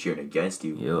 Exactly. They were cheering against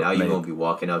you. Now you're going to be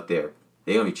walking out there.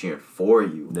 They're going to be cheering for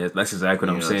you. That's exactly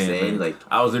what I'm saying. Like,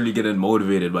 I was literally getting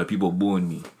motivated by people booing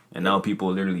me. And now people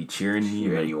are literally cheering me.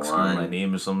 Like, screaming my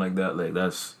name or something like that. Like,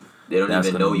 that's... They don't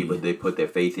even know you, but they put their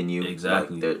faith in you.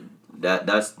 Exactly. Like,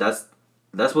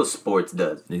 that's what sports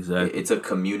does. Exactly. It's a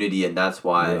community, and that's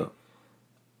why...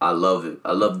 I love it.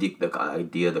 I love the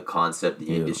idea, the concept,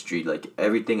 the industry. Like,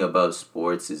 everything about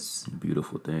sports is a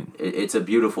beautiful thing. It's a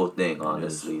beautiful thing,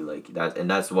 honestly. Like that, and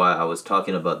that's why I was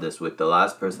talking about this with the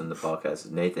last person in the podcast,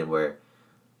 Nathan, where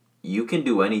you can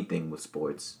do anything with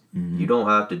sports. Mm-hmm. You don't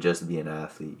have to just be an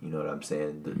athlete. You know what I'm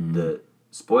saying? The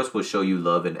sports will show you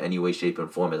love in any way, shape,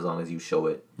 and form as long as you show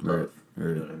it love. Right.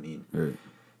 You know what I mean? Right.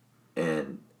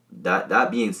 And that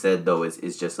being said, though,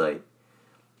 it's just like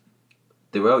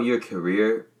throughout your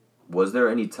career. Was there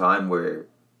any time where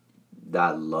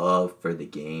that love for the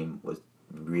game was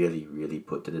really, really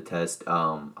put to the test?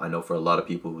 I know for a lot of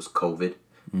people it was COVID.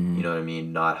 Mm-hmm. You know what I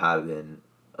mean? Not having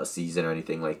a season or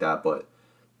anything like that, but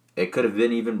it could have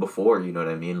been even before. You know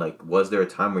what I mean? Like, was there a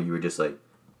time where you were just like,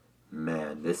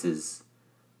 man, it's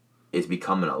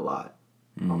becoming a lot,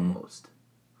 almost.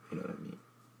 You know what I mean?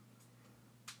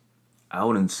 I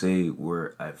wouldn't say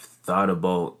where I've thought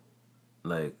about,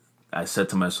 like, I said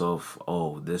to myself,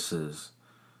 oh,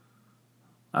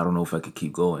 I don't know if I could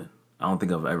keep going. I don't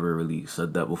think I've ever really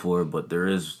said that before, but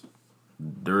there's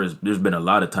been a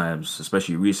lot of times,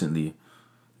 especially recently,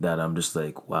 that I'm just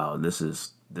like, wow, this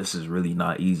is really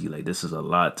not easy. Like, this is a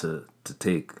lot to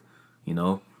take, you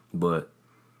know? But,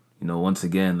 you know, once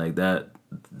again, like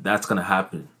that's gonna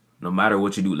happen. No matter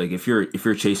what you do. Like, if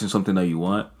you're chasing something that you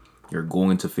want, you're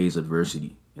going to face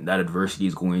adversity. And that adversity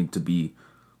is going to be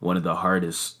one of the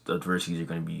hardest adversities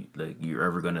you're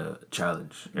ever gonna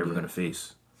challenge, gonna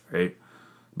face, right?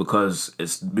 Because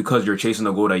you're chasing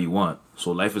the goal that you want.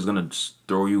 So life is gonna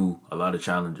throw you a lot of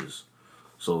challenges.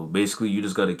 So basically, you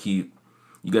just gotta keep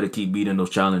beating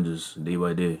those challenges day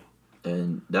by day.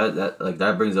 And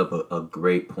that brings up a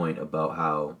great point about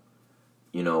how,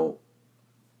 you know,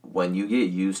 when you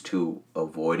get used to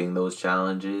avoiding those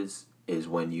challenges is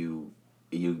when you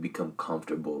become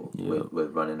comfortable Yeah.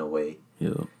 with running away.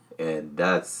 Yeah. And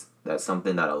that's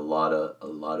something that a lot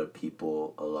of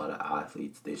people, a lot of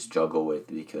athletes, they struggle with,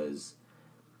 because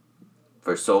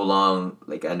for so long,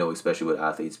 like I know especially with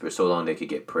athletes, for so long they could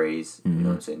get praise, you know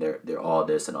what I'm saying, they're all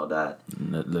this and all that.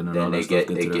 Letting all Then that they stuff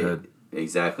get to their head.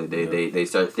 exactly, they, Yeah. they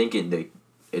start thinking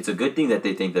it's a good thing that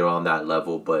they think they're on that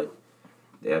level, but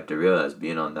they have to realize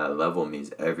being on that level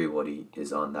means everybody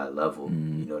is on that level.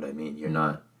 You know what I mean? You're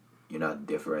not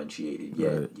differentiated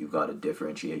yet. Right. You got to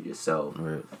differentiate yourself.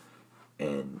 Right.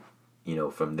 And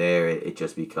from there it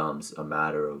just becomes a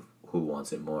matter of who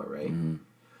wants it more, right?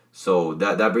 So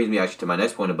that brings me actually to my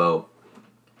next point about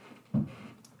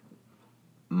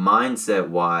mindset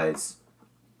wise.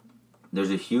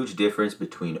 There's a huge difference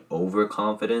between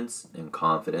overconfidence and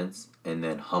confidence, and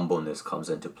then humbleness comes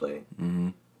into play.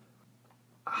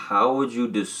 How would you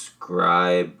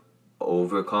describe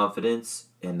overconfidence,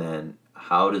 and then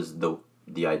how does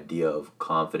the idea of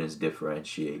confidence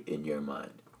differentiate in your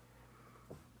mind?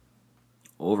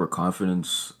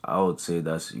 Overconfidence, I would say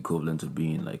that's equivalent to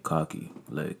being like cocky.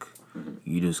 Like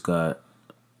you just got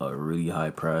a really high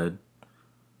pride,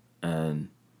 and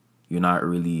you're not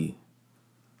really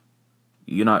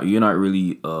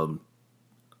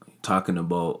talking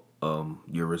about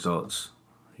your results.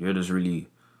 You're just really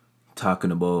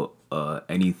talking about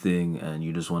anything, and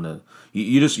you just want to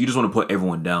you just want to put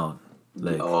everyone down.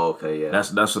 Like Oh, okay, yeah.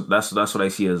 that's what I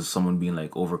see as someone being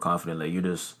like overconfident. Like you're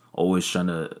just always trying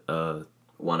to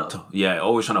One up.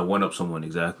 always trying to one up someone,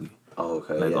 exactly. Oh,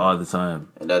 okay, Like yeah. all the time.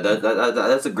 And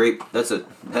that's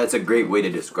a great way to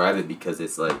describe it, because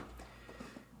it's like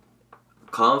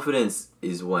confidence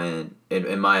is when,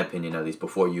 in my opinion at least,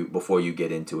 before you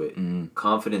get into it,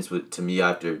 confidence would, to me,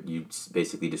 after you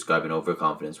basically describing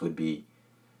overconfidence, would be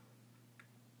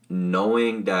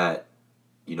knowing that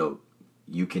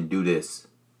you can do this,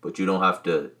 but you don't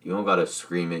gotta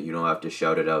scream it, you don't have to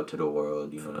shout it out to the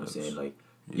world, you know what I'm saying? Like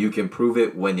you can prove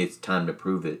it when it's time to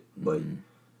prove it, but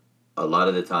a lot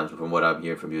of the times, from what I'm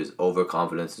hearing from you, is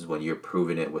overconfidence is when you're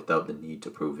proving it without the need to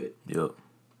prove it. Yep.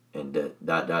 And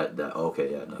that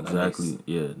okay, yeah, no, Exactly.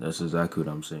 Yeah, that's exactly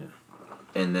what I'm saying.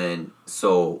 And then,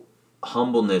 so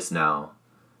humbleness now,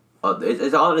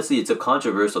 it's honestly, it's a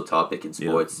controversial topic in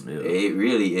sports. Yeah. It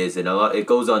really is, and it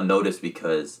goes unnoticed,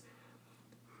 because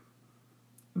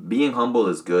being humble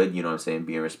is good, you know what I'm saying?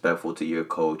 Being respectful to your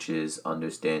coaches,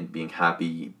 being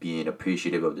happy, being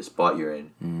appreciative of the spot you're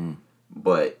in.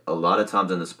 But a lot of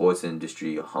times in the sports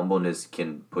industry, humbleness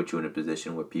can put you in a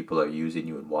position where people are using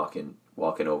you and walking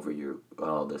over you,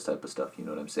 all this type of stuff. You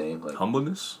know what I'm saying? Like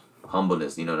Humbleness.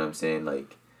 You know what I'm saying?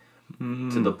 Like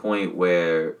to the point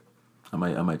where I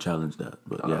might challenge that,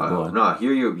 but yeah, go on. No,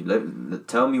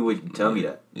 tell me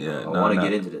that. Yeah, I want to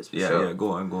get into this. For sure. Yeah,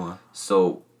 go on.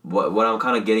 So what I'm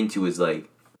kind of getting to is, like,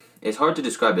 it's hard to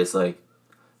describe. It's like,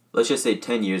 let's just say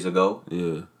 10 years ago.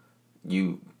 Yeah.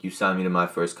 You signed me to my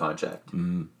first contract.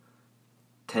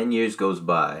 10 years goes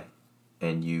by,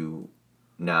 and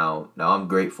now I'm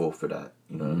grateful for that.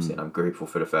 You know what I'm saying? I'm grateful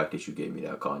for the fact that you gave me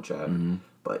that contract.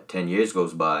 But 10 years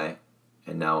goes by,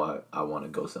 and now I want to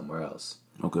go somewhere else.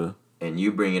 Okay. And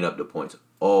you bringing up the points.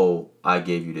 Oh, I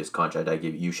gave you this contract.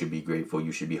 You should be grateful.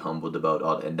 You should be humbled about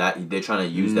all that. And that they're trying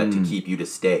to use that to keep you to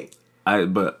stay. I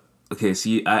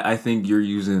think you're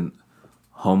using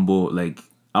humble, like,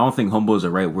 I don't think humble is the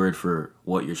right word for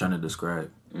what you're trying to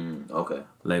describe. Okay.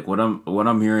 Like what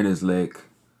I'm hearing is like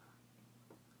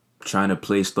trying to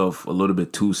play stuff a little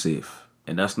bit too safe,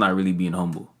 and that's not really being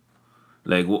humble.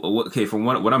 Like okay, from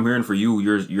what I'm hearing for you,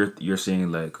 you're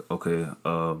saying like, okay,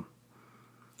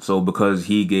 so because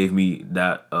he gave me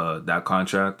that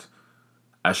contract,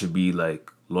 I should be like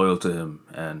loyal to him,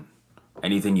 and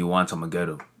anything he wants, I'm gonna get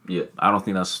him. Yeah. I don't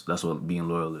think that's what being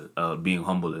loyal is. Being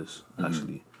humble is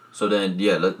actually. So then,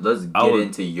 yeah, let's get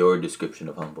into your description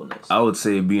of humbleness. I would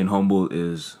say being humble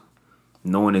is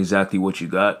knowing exactly what you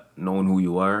got, knowing who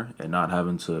you are, and not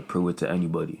having to prove it to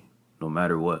anybody, no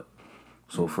matter what.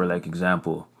 So for like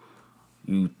example,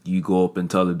 you go up and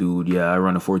tell a dude, yeah, I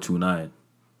run a 4.29,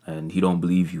 and he don't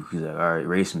believe you. He's like, all right,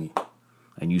 race me,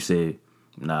 and you say,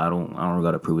 nah, I don't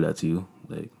gotta prove that to you.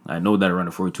 Like, I know that I run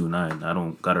a 4.29. I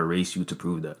don't gotta race you to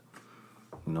prove that.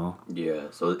 You know? Yeah.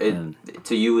 So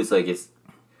to you, it's like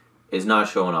it's not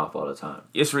showing off all the time.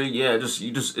 It's really it's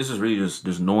just really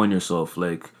just knowing yourself,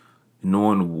 like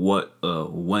knowing what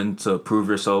when to prove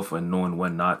yourself and knowing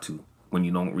when not to, when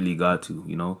you don't really got to,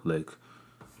 you know, like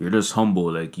you're just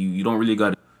humble, like you don't really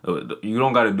got you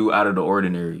don't got to do out of the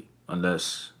ordinary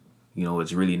unless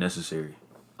it's really necessary.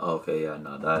 Okay, yeah,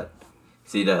 no, that.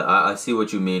 See that I see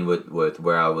what you mean with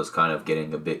where I was kind of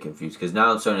getting a bit confused because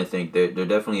now I'm starting to think there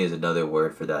definitely is another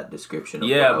word for that description of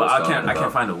what Yeah, I but was I talking can't I about.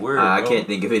 can't find a word. I bro. can't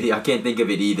think of it. I can't think of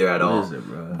it either at What all. is it,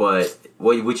 bro? But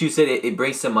what you said it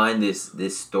brings to mind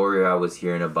this story I was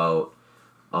hearing about.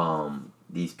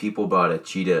 These people brought a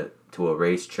cheetah to a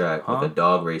racetrack, like a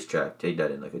dog racetrack. Take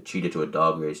that in, like a cheetah to a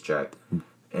dog racetrack,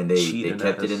 and they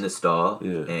kept it in the stall.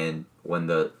 Yeah. And when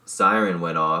the siren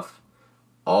went off,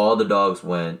 all the dogs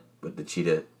went, but the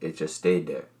cheetah it just stayed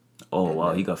there. Oh And wow,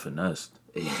 then- he got finessed.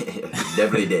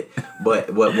 Definitely did.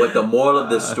 But what the moral of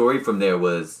the story from there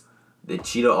was the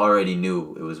cheetah already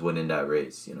knew it was winning that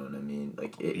race. You know what I mean?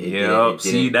 Like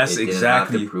See, that's it didn't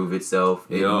exactly- have to prove itself.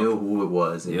 It Yup. knew who it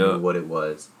was. It knew what it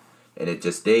was, and it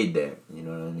just stayed there. You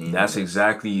know what I mean? That's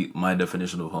exactly my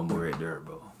definition of humble right there,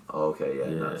 bro. Okay, yeah.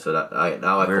 Yeah. No, so that I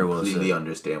Very well completely said.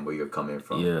 understand where you're coming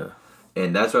from. Yeah.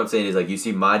 And that's what I'm saying is like you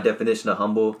see my definition of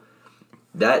humble.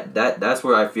 That's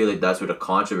where I feel like that's where the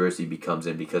controversy becomes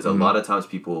in because a lot of times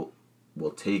people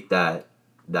will take that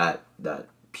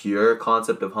pure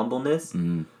concept of humbleness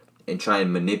and try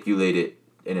and manipulate it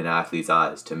in an athlete's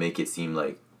eyes to make it seem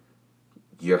like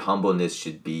your humbleness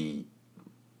should be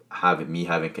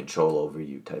having control over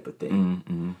you type of thing.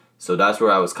 Mm-hmm. So that's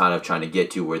where I was kind of trying to get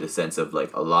to, where the sense of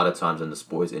like a lot of times in the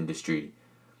sports industry,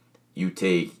 you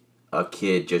take a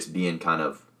kid just being kind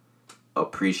of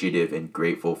appreciative and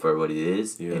grateful for what it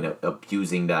is and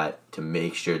abusing that to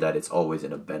make sure that it's always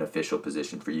in a beneficial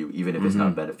position for you, even if it's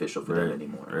not beneficial for them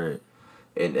anymore. Right.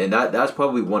 And that's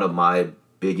probably one of my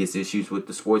biggest issues with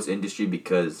the sports industry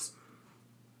because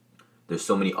there's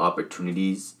so many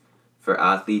opportunities for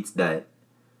athletes that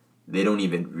they don't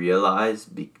even realize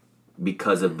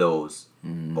because of those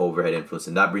overhead influence.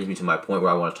 And that brings me to my point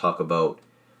where I want to talk about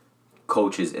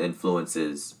coaches'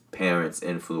 influences, parents'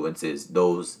 influences,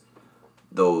 those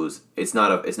it's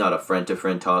not a friend to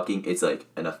friend talking, it's like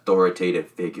an authoritative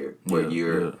figure where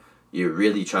you're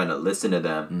really trying to listen to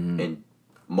them and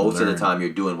most of the time you're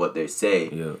doing what they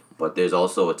say, but there's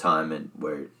also a time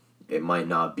where it might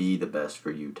not be the best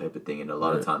for you type of thing, and a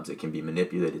lot of times it can be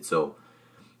manipulated. So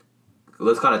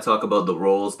let's kind of talk about the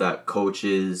roles that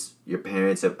coaches, your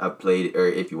parents have played, or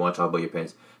if you want to talk about your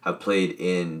parents, have played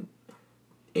in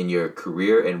your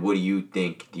career, and what do you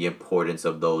think the importance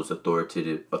of those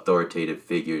authoritative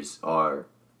figures are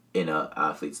in an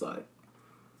athlete's life?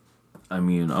 I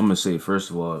mean, I'm gonna say first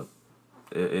of all,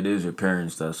 it is your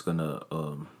parents that's gonna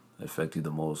affect you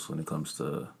the most when it comes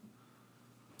to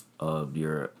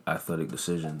your athletic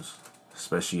decisions,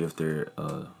 especially if they're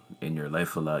in your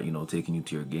life a lot. Taking you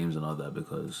to your games and all that,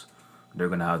 because they're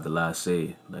gonna have the last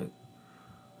say. Like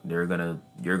you're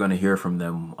gonna hear from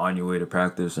them on your way to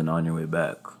practice and on your way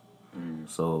back.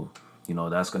 So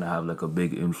that's gonna have like a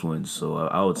big influence. So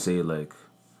I would say like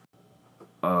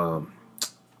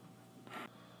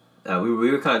we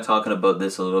were kind of talking about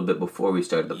this a little bit before we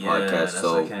started the podcast.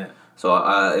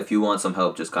 So if you want some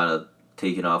help, just kind of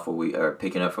picking up from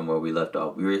where we left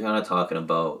off, we were kind of talking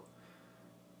about,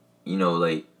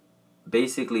 like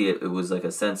basically it was like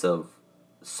a sense of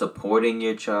supporting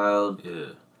your child,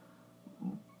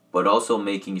 but also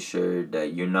making sure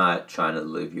that you're not trying to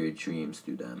live your dreams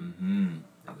through them.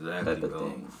 Exactly, type of bro.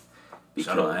 thing.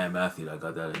 Shout out I Am Athlete. I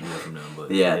got that idea from them. But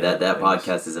that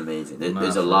podcast is amazing.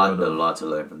 There's a lot to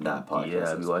learn from that podcast.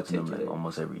 Yeah, I be watching them like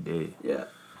almost every day. Yeah.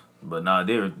 But nah,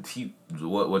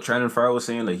 what Trendon Farr was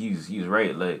saying, like he's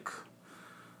right. Like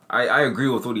I agree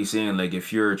with what he's saying. Like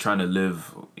if you're trying to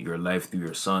live your life through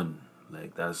your son,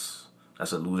 like that's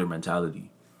a loser mentality.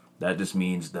 That just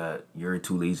means that you're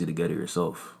too lazy to get it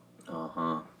yourself.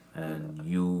 And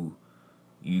you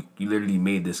literally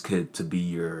made this kid to be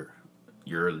your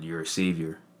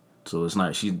savior. So it's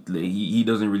not he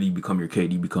doesn't really become your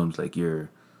kid. He becomes like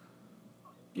your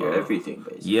everything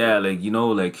basically. Yeah, like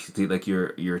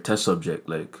your test subject.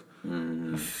 Like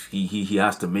he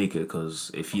has to make it,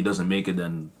 because if he doesn't make it,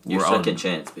 then your we're second out.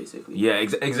 chance basically. Yeah,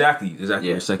 exactly.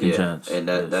 Your second chance. And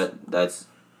that's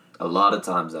a lot of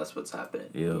times that's what's happening.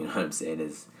 Yeah. You know what I'm saying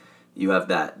is you have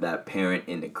that parent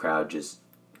in the crowd just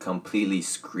completely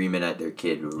screaming at their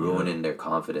kid, ruining their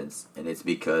confidence, and it's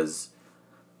because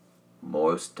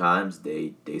most times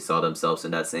they saw themselves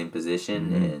in that same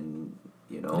position, and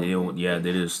they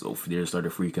just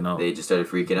started freaking out. They just started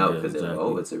freaking out because exactly. they're like,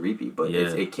 oh, it's a repeat. But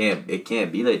it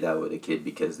can't be like that with a kid,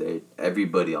 because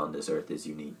everybody on this earth is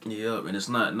unique. Yeah, and it's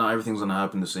not everything's gonna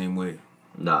happen the same way.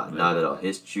 Not at all.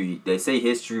 They say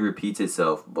history repeats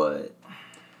itself, but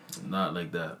not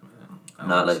like that, man.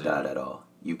 Not like that at all.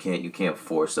 You can't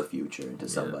force a future into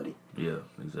somebody. Yeah,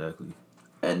 exactly.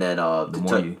 And then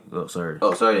sorry.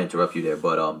 sorry to interrupt you there,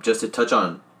 but just to touch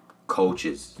on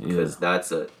coaches, because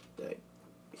that's a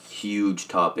huge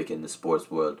topic in the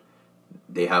sports world.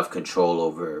 They have control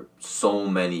over so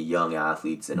many young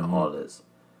athletes and all this.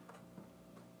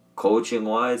 Coaching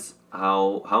wise,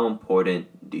 how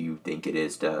important do you think it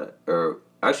is to, or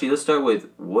actually let's start with,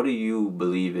 what do you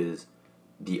believe is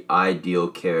the ideal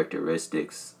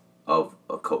characteristics of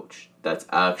a coach that's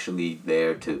actually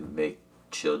there to make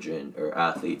children or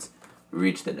athletes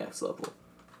reach the next level?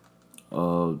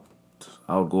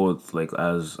 I would go with, like,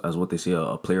 as what they say,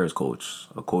 a player's coach,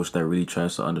 a coach that really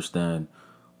tries to understand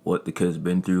what the kid's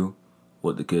been through,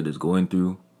 what the kid is going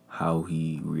through, how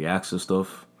he reacts to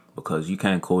stuff, because you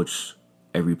can't coach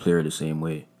every player the same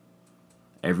way.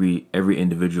 Every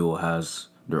individual has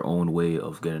their own way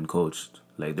of getting coached.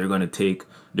 Like, they're gonna take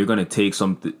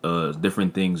some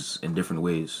different things in different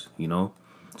ways, you know.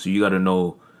 So you got to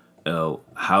know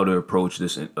how to approach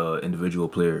this individual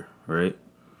player, right?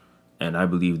 And I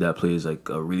believe that plays like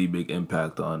a really big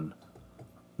impact on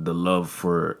the love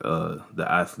for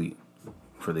the athlete,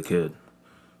 for the kid.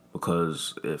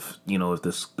 Because if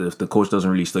the coach doesn't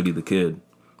really study the kid,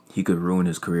 he could ruin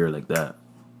his career like that.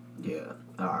 Yeah,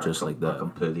 like that. I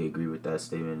completely agree with that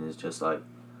statement. It's just like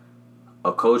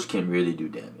a coach can really do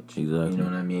damage. Exactly. You know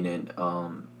what I mean? And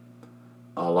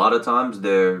a lot of times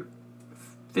they're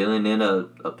filling in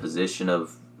a position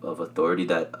of authority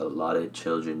that a lot of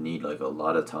children need. Like, a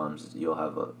lot of times you'll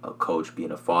have a coach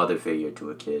being a father figure to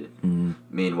a kid. Mm-hmm.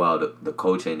 Meanwhile, the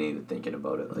coach ain't even thinking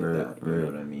about it like that. You know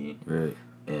what I mean? Right.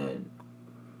 And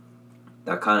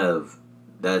that's kind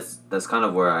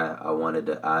of where I wanted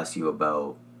to ask you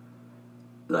about,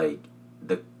 like,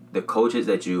 the coaches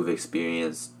that you've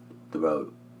experienced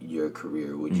throughout your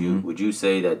career. Would you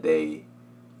say that they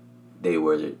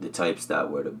were the types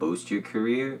that were to boost your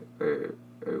career, or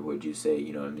would you say,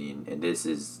 you know what I mean? And this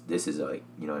is like,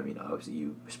 you know what I mean? Obviously,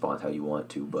 you respond how you want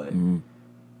to, but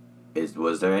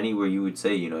was there any where you would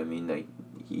say, you know what I mean, like,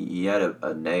 he had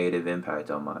a negative impact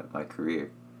on my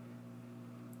career?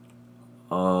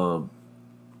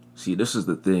 See, this is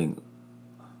the thing.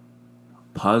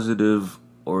 Positive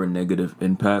or negative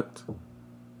impact,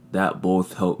 that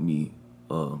both help me,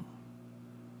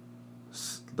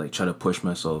 like, try to push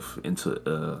myself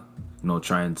into,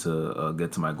 trying to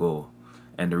get to my goal.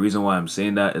 And the reason why I'm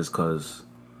saying that is because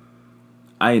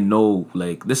I know,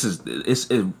 like, this is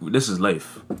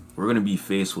life. We're gonna be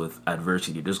faced with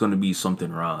adversity. There's gonna be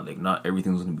something wrong. Like, not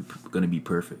everything's gonna be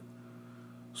perfect.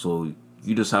 So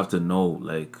you just have to know,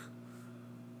 like,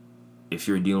 if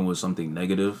you're dealing with something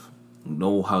negative,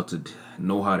 know how to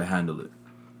handle it,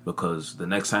 because the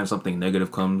next time something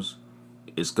negative comes,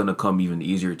 it's gonna come even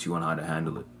easier to you on how to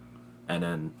handle it. And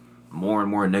then more and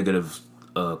more negative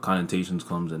connotations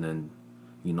comes, and then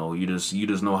you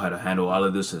just know how to handle all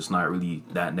of this. It's not really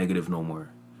that negative no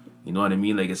more. You know what I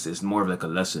mean? Like, it's more of like a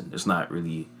lesson. It's not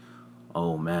really,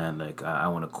 oh man, like, I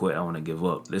want to quit, I want to give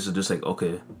up. This is just like,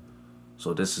 okay,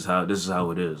 so this is how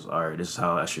it is. All right, this is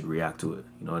how I should react to it.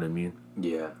 You know what I mean?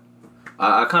 Yeah.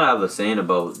 I kind of have a saying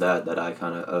about that I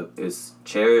kind of is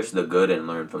cherish the good and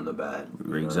learn from the bad.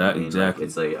 Exactly. Like,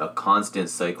 it's like a constant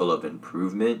cycle of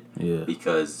improvement. Yeah.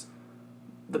 Because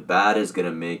the bad is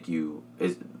gonna make you,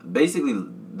 is basically,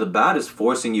 the bad is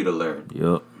forcing you to learn.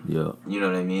 Yep. You know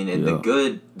what I mean? And the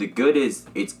good is,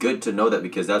 it's good to know that,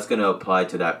 because that's gonna apply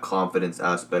to that confidence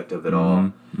aspect of it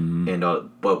all. Mm-hmm.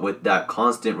 And but with that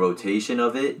constant rotation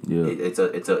of it, it's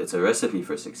a recipe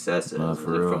for success,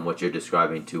 from what you're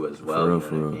describing too as well. You know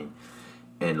what I mean?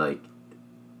 And, like,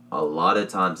 a lot of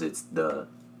times it's the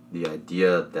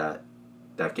idea that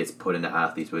gets put into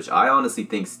athletes, which I honestly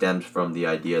think stems from the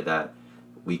idea that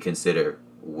we consider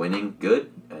winning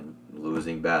good and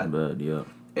losing bad. Yeah.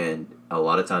 And a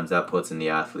lot of times that puts in the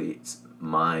athlete's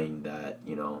mind that,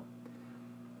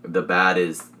 the bad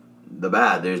is the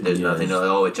bad. There's nothing.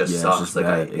 It just sucks. It's just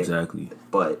bad. Exactly.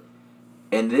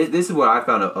 And this is where I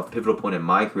found a pivotal point in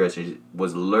my career,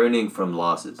 was learning from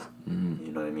losses. Mm-hmm.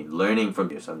 You know what I mean? Learning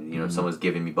from something. Someone's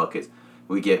giving me buckets.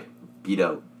 We get beat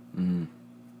out. Mm-hmm.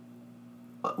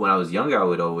 When I was younger, I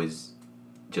would always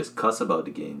just cuss about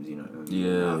the games. You know what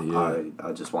I mean?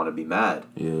 I just want to be mad.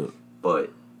 Yeah.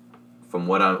 But from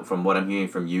what I'm hearing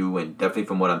from you, and definitely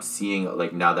from what I'm seeing,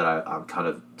 like, now that I'm kind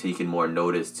of taking more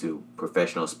notice to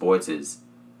professional sports, is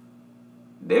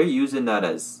they're using that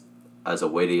as a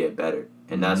way to get better.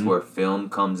 And that's where film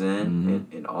comes in,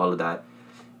 and all of that.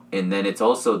 And then it's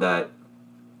also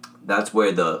that's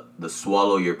where the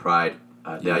swallow your pride,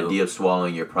 the idea of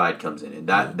swallowing your pride comes in. And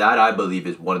that I believe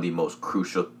is one of the most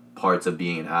crucial parts of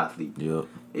being an athlete. Yeah.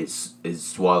 Is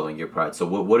swallowing your pride. So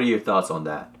what are your thoughts on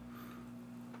that?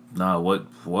 Nah,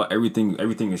 what everything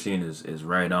you're saying is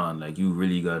right on. Like, you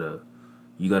really gotta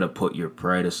you gotta put your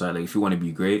pride aside. Like if you want to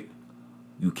be great,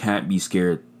 you can't be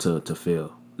scared to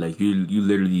fail. Like you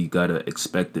literally gotta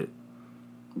expect it.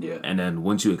 Yeah. And then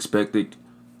once you expect it,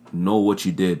 know what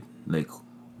you did. Like,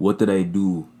 what did I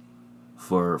do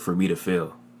for me to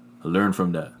fail? Learn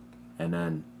from that, and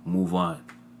then move on.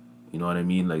 You know what I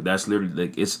mean? Like that's literally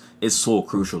like it's so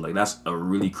crucial. Like that's a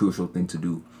really crucial thing to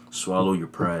do. Swallow your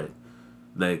pride.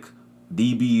 Like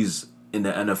DBs in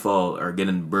the NFL are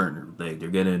getting burned. Like they're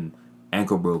getting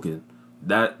ankle broken.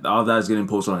 That all that's getting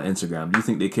posted on Instagram. Do you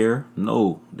think they care?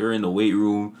 No. They're in the weight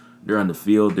room. They're on the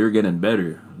field. They're getting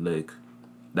better. Like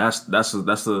that's the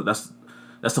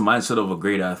mindset of a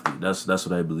great athlete. That's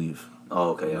what I believe.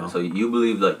 Oh, okay. You know? So you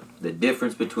believe like the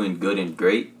difference between good and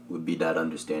great would be that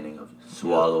understanding of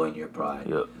swallowing your pride.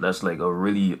 Yeah, that's like a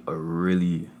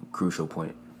really crucial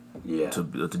point. Yeah. To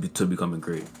becoming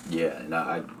great. Yeah, and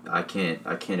I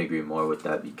can't agree more with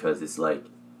that because it's like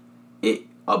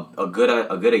a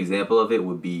good example of it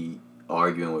would be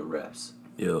arguing with refs.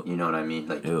 Yeah. You know what I mean?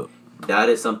 Like Yeah. that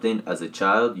is something as a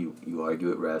child you argue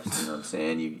with refs, you know what I'm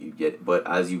saying? You get, but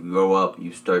as you grow up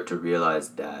you start to realize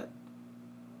that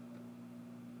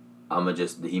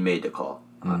he made the call.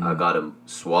 I got to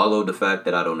swallow the fact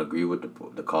that I don't agree with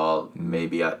the call.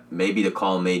 Maybe the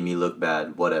call made me look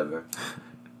bad, whatever.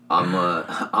 I'm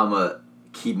a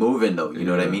keep moving though, you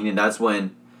know what I mean? And that's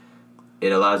when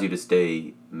it allows you to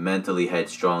stay mentally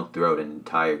headstrong throughout an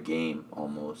entire game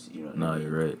almost, you know what I mean?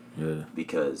 You're right. Yeah.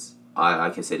 Because I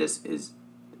can say this is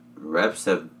reps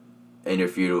have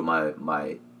interfered with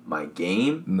my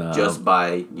game just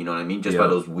by, you know what I mean, just by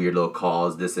those weird little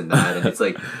calls, this and that, and it's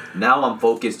like now I'm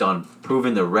focused on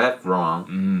proving the ref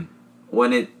wrong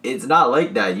when it's not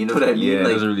like that, you know what I mean? Yeah,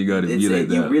 like, it doesn't really gotta be like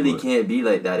that. You really can't be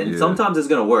like that, and sometimes it's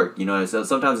gonna work, you know. So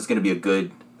sometimes it's gonna be a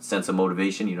good sense of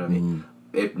motivation, you know what I mean?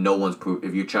 If no one's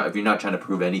if you're not trying to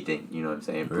prove anything, you know what I'm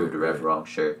saying, prove the ref wrong,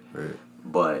 sure,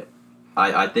 but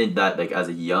I think that like as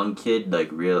a young kid,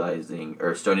 like realizing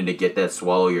or starting to get that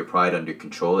swallow your pride under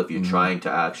control, if you're trying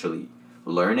to actually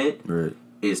learn it,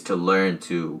 is to learn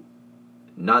to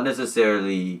not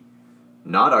necessarily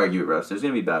not argue with refs. There's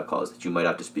gonna be bad calls that you might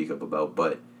have to speak up about,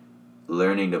 but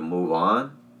learning to move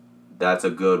on, that's a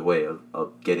good way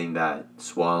of getting that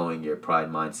swallowing your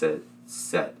pride mindset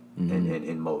set and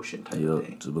in motion type of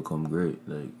thing. To become great.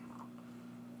 Like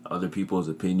other people's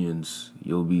opinions,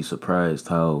 you'll be surprised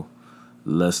how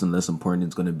less and less important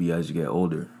it's gonna be as you get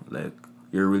older. Like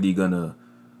you're really gonna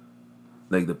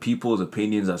like the people's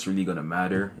opinions that's really gonna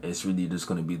matter. It's really just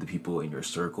gonna be the people in your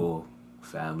circle,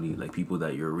 family, like people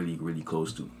that you're really, really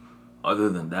close to. Other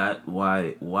than that,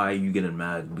 why are you getting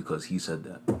mad because he said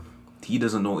that? He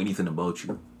doesn't know anything about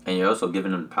you. And you're also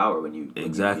giving him power when you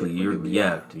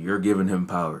you're giving him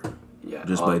power. Yeah.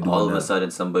 Just by doing all of that. a sudden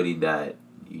somebody that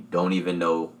you don't even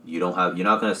know, you're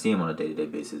not gonna see him on a day-to-day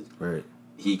basis. Right.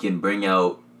 He can bring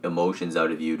out emotions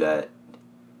out of you that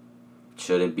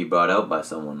shouldn't be brought out by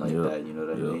someone like that, you know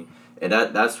what I mean? And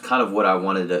that's kind of what I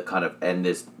wanted to kind of end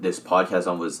this podcast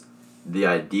on, was the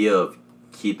idea of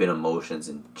keeping emotions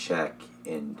in check,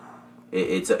 and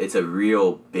it's a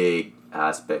real big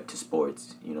aspect to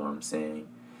sports, you know what I'm saying?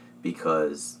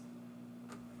 Because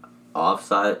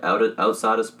outside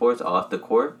of sports, off the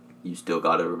court, you still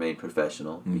got to remain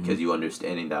professional because you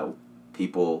understanding that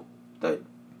people that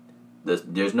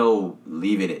there's no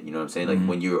leaving it, you know what I'm saying? Like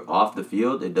when you're off the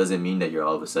field, it doesn't mean that you're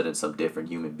all of a sudden some different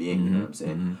human being, you know what I'm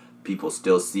saying? People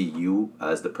still see you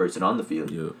as the person on the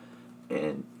field.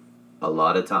 And a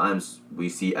lot of times we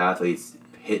see athletes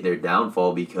hit their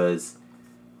downfall because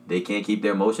they can't keep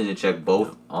their emotions in check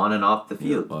both on and off the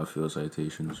field. Off-field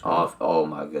citations. Oh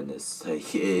my goodness.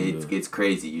 Like, it's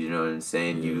crazy, you know what I'm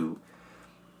saying?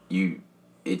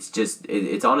 It's just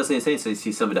it's honestly insane to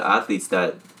see some of the athletes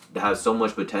that have so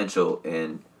much potential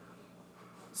and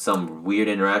some weird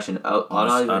interaction out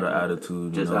of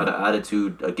attitude. Just out of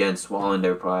attitude, again, swallowing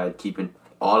their pride, keeping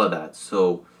all of that.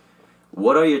 So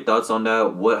what are your thoughts on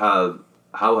that?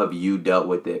 How have you dealt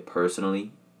with it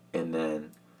personally? And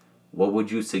then what would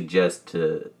you suggest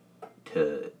to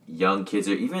young kids,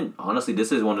 or even honestly,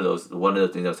 this is one of the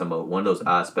things I was talking about, one of those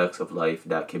aspects of life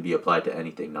that can be applied to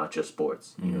anything, not just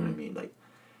sports. You know what I mean? Like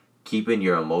keeping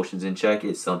your emotions in check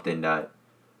is something that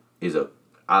is a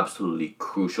absolutely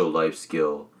crucial life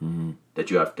skill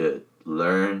that you have to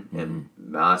learn and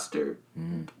master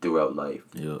throughout life.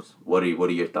 Yes. What are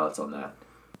your thoughts on that?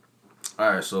 All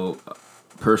right, so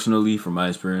personally, from my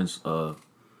experience, I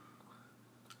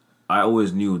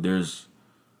always knew there's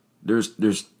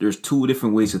two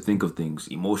different ways to think of things,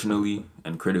 emotionally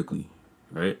and critically,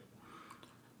 right?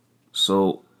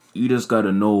 So you just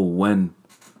gotta know when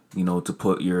to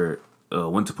put your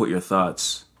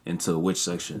thoughts into which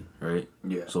section, right?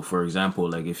 Yeah. So for example,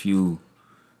 like if you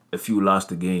lost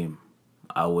the game,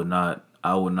 I would not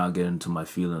get into my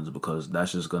feelings because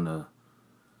that's just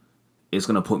it's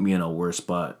gonna put me in a worse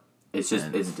spot. It's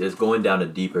just it's going down a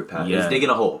deeper path. It's digging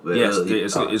a hole. Yes,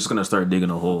 it's gonna start digging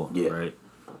a hole. Yeah. Right.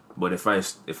 But if I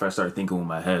start thinking with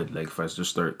my head, like if I just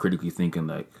start critically thinking,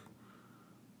 like,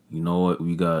 you know what,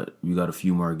 we got a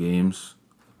few more games,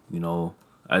 you know,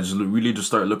 I just really just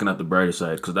start looking at the brighter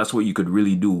side, because that's what you could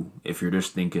really do if you're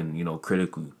just thinking, you know,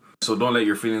 critically. So don't let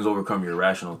your feelings overcome your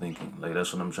rational thinking. Like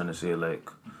that's what I'm trying to say. Like,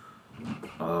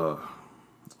 oh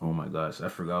my gosh, I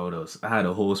forgot what else. I had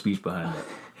a whole speech behind that.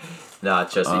 Nah,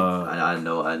 trust me, I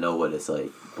know what it's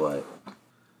like, but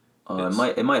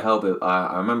it might help.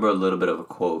 I remember a little bit of a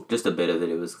quote, just a bit of it.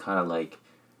 It was kind of like,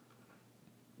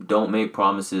 "Don't make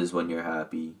promises when you're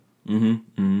happy." Don't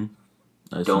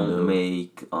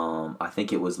make. I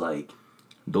think it was like,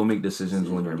 don't make decisions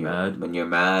when you're mad. When you're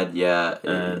mad, yeah.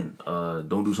 And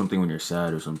don't do something when you're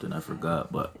sad or something. I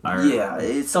forgot, but yeah,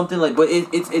 it's something like. But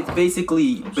it's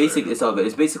basically basic. It's all good.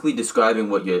 It's basically describing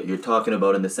what you're talking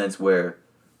about, in the sense where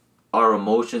our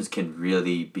emotions can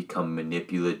really become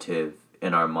manipulative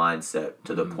in our mindset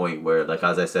to the point where, like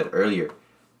as I said earlier,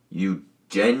 you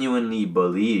genuinely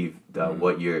believe that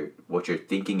what you're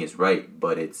thinking is right,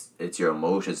 but it's your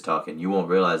emotions talking. You won't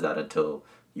realize that until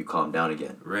you calm down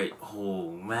again. Right.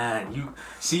 Oh man, you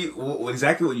see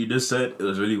exactly what you just said. It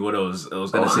was really what I was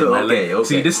gonna say. Okay.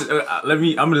 See, this is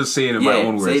I'm just saying it in my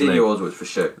own words. Say it in your own words for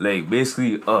sure. Like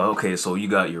basically, okay. So you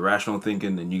got your rational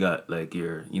thinking, and you got like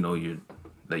your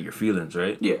feelings,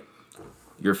 right? Yeah.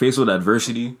 You're faced with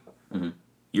adversity.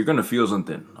 You're gonna feel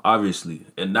something, obviously,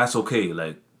 and that's okay.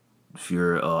 Like if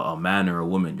you're a man or a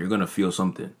woman, you're gonna feel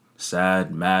something,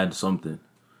 sad, mad, something.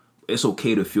 It's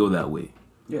okay to feel that way.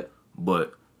 Yeah.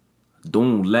 But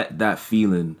don't let that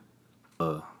feeling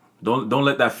don't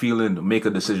let that feeling make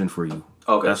a decision for you.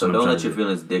 Okay, that's so don't let your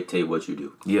feelings dictate what you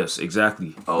do. Yes,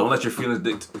 exactly. Oh, don't let your feelings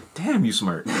dictate. Damn, you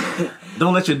smart.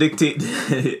 Don't let your dictate.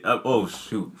 Oh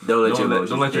shoot.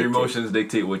 Don't let your emotions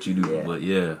dictate what you do. Yeah. But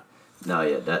yeah. No,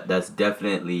 yeah, that's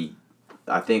definitely.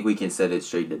 I think we can set it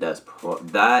straight that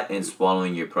that and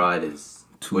swallowing your pride is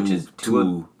two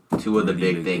of the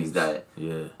big things that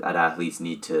athletes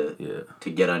need to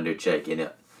get under check. And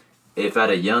if at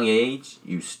a young age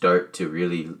you start to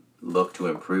really look to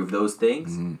improve those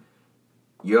things,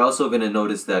 you're also going to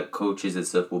notice that coaches and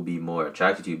stuff will be more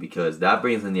attracted to you, because that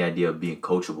brings in the idea of being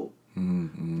coachable.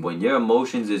 When your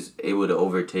emotions is able to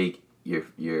overtake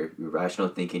your rational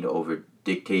thinking to over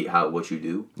dictate what you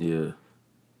do. Yeah.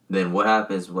 Then what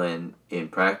happens when in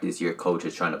practice your coach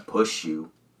is trying to push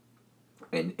you,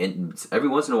 and every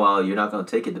once in a while you're not going to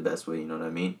take it the best way, you know what I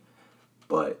mean?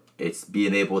 But it's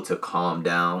being able to calm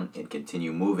down and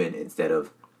continue moving instead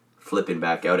of flipping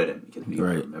back out at him, because we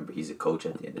remember he's a coach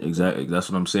at the end of the day. Exactly. That's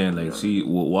what I'm saying. Like, see,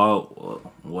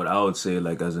 what I would say,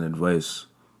 like, as an advice,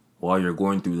 while you're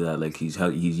going through that, like, he's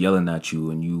yelling at you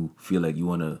and you feel like you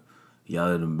want to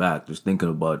yell at him back, just think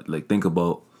about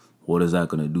what is that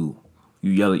going to do?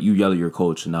 You yell at your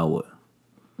coach, now what?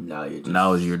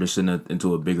 Now you're just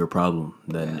into a bigger problem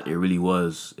than it really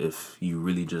was if you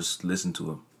really just listen to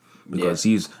him. Because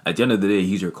he's, at the end of the day,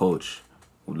 he's your coach.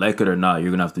 Like it or not, you're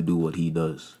going to have to do what he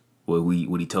does.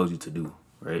 What he tells you to do,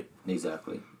 right?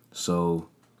 Exactly. So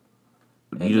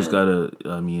you just gotta.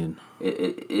 I mean,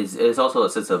 it's also a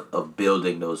sense of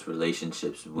building those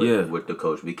relationships with the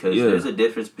coach, because there's a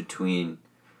difference between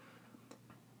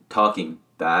talking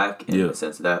back in the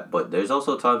sense of that, but there's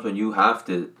also times when you have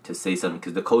to say something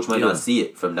because the coach might not see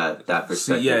it from that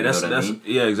perspective.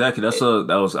 Exactly. That's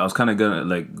I was kind of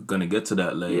gonna get to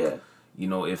that. Like, you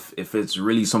know, if it's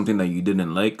really something that you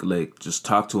didn't like just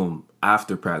talk to him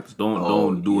after practice.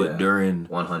 Don't do it during.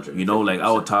 100. You know, like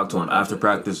I would talk to him after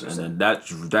practice, and then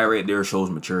that right there shows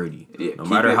maturity. Yeah, no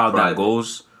matter how that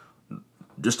goes,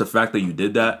 just the fact that you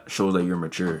did that shows that you're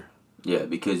mature. Yeah,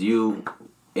 because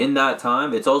in that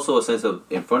time, it's also a sense of,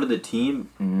 in front of the team,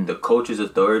 the coach's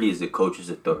authority is the coach's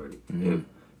authority.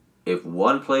 If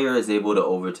one player is able to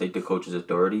overtake the coach's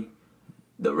authority,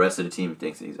 the rest of the team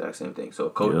thinks the exact same thing.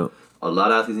 So a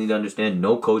lot of athletes need to understand,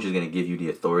 no coach is going to give you the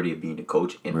authority of being the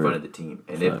coach in front of the team.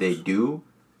 And if they do,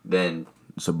 then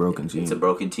it's a broken team. It's a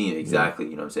broken team, exactly.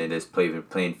 You know what I'm saying? There's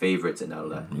playing favorites and all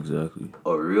that. Exactly.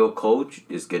 A real coach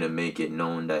is going to make it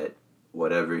known that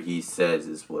whatever he says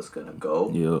is what's going to go.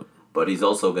 Yep. But he's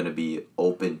also going to be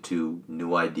open to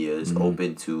new ideas,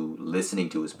 open to listening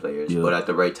to his players, but at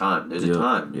the right time. There's a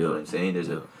time, you know what I'm saying? There's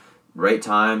a right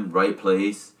time, right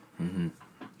place.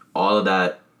 All of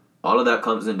that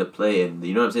comes into play, and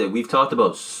you know what I'm saying? We've talked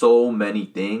about so many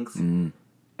things, and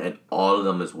And all of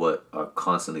them is what are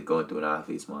constantly going through an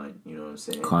athlete's mind. You know what I'm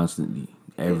saying? Constantly,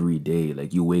 every day.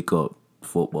 Like you wake up,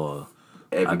 football.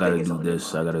 I gotta Everything is do on your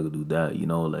this. I mind. gotta do that. You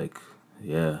know, like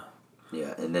yeah,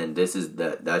 Yeah, and then this is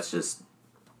that's just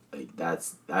like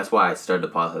that's why I started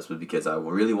the podcast, was because I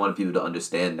really wanted people to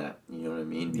understand that. You know what I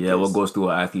mean? yeah. What Because goes through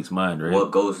an athlete's mind, right?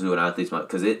 what goes through an athlete's mind,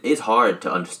 because it's hard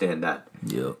to understand that.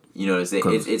 Yeah, You know what I'm saying?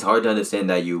 'Cause- It's hard to understand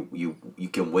that you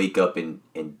can wake up and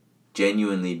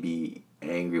genuinely be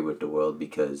angry with the world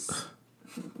because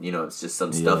you know it's just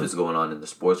some stuff Yeah. is going on in the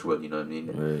sports world. You know what I mean?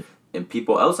 right. And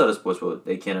people outside of sports world,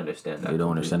 they can't understand that. They don't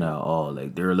understand that at all.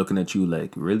 Like they're looking at you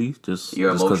like, really, just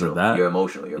You're because emotional. of that. You're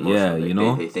emotional. You're emotional. Yeah, They, you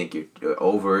know? they think you're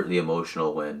overtly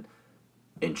emotional when,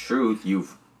 in truth,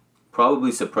 you've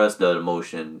probably suppressed that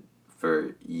emotion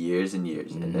for years and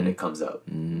years, and then it comes out.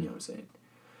 You know what I'm saying?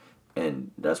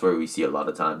 And that's where we see a lot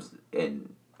of times in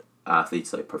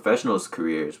athletes, like professionals'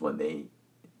 careers, when they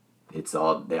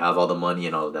have all the money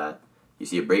and all of that. You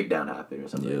see a breakdown happen or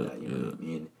something like Yeah, that. You know what I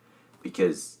mean?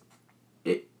 Because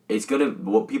it's gonna,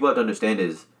 what people have to understand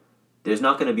is there's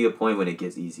not gonna be a point when it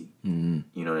gets easy. Mm-hmm.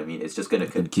 You know what I mean? It's just gonna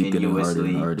gonna keep getting harder and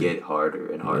continuously harder. get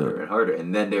harder and harder Yeah. and harder,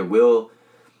 and then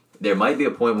there might be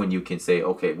a point when you can say,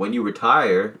 okay, when you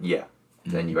retire, yeah,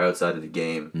 then you're outside of the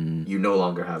game. You no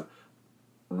longer have.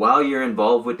 While you're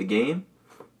involved with the game,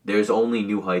 there's only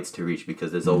new heights to reach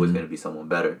because there's always going to be someone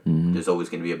better. There's always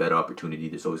going to be a better opportunity.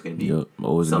 There's always going to be Yep,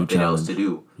 always a new something else to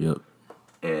challenge. do. Yep.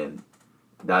 And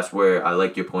that's where I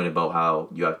like your point about how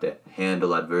you have to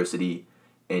handle adversity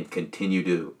and continue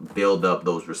to build up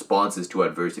those responses to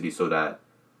adversity so that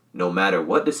no matter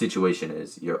what the situation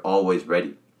is, you're always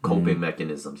ready. Coping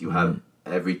mechanisms. You have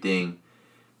everything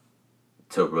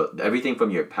everything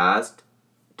from your past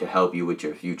to help you with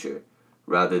your future,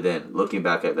 rather than looking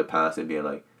back at the past and being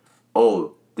like,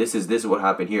 "Oh, this is what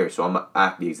happened here, so I'm gonna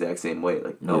act the exact same way."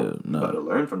 Like, no, Yeah, you no. gotta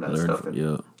learn from that stuff and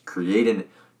Yeah. create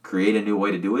a new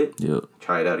way to do it. Yeah.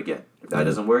 Try it out again. If that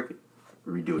doesn't work,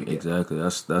 redo it again. Exactly.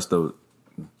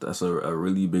 That's a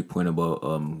really big point about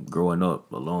growing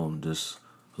up alone, just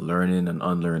learning and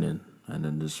unlearning, and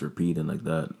then just repeating like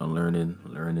that, unlearning,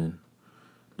 learning,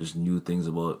 just new things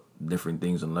about different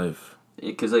things in life.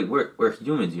 Because like we're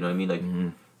humans, you know what I mean? Like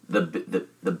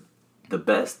the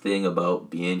best thing about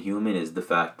being human is the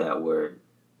fact that we're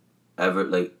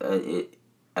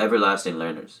everlasting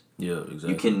learners. Yeah, exactly.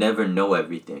 You can never know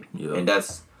everything, Yeah. and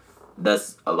that's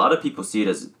a lot of people see it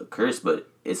as a curse, but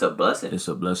it's a blessing. It's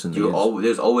a blessing.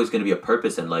 There's always going to be a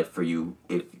purpose in life for you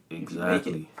if you make it.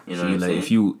 Exactly. You know See, what I'm like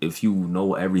saying? if you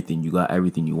know everything, you got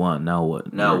everything you want. Now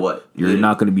what? Now what? You're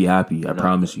not gonna be happy. I not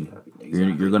promise gonna you. be happy. You're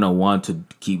Exactly. gonna want to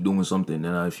keep doing something,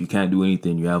 and if you can't do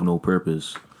anything, you have no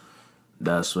purpose.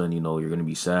 That's when you're gonna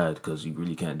be sad because you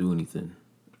really can't do anything.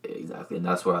 Exactly, and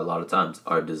that's where a lot of times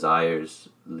our desires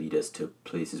lead us to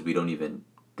places we don't even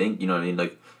think. You know what I mean?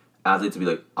 Like athletes will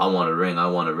be like, "I want a ring. I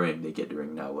want a ring." They get the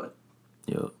ring. Now what?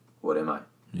 Yeah, What am I?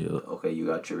 yeah, Okay, you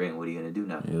got your ring. What are you gonna do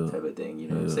now? Yeah. Type of thing. You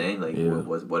know what I'm Yeah. saying? Like, Yeah.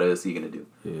 what else are you gonna do?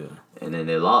 yeah, And then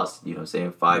they lost. You know what I'm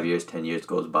saying? 5 years, 10 years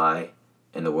goes by,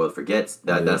 and the world forgets.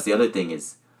 Yeah. That's the other thing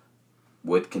is,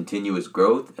 with continuous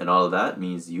growth and all of that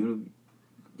means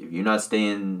if you're not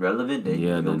staying relevant, then yeah.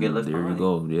 you're gonna Then get left there behind. you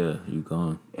go. Yeah, you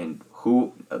gone. And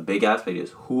a big aspect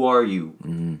is, who are you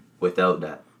without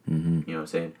that? Mm-hmm. You know what I'm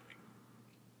saying?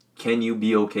 Can you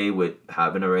be okay with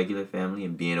having a regular family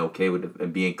and being okay with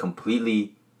and being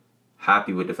completely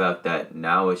happy with the fact that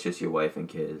now it's just your wife and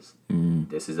kids? Mm-hmm.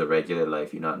 This is a regular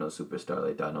life. You're not no superstar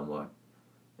like that no more.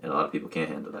 And a lot of people can't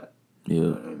handle that. You know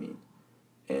Yeah, what I mean?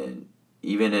 And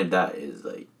even if that is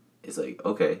like, it's like,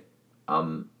 okay,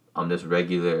 I'm this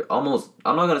regular, almost,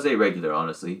 I'm not gonna say regular,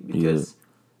 honestly, because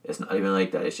it's not even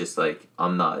like that. It's just like,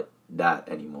 I'm not that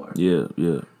anymore. yeah,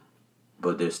 yeah.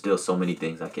 But there's still so many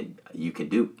things you can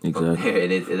do from Exactly.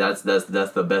 there. And that's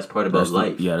the best part about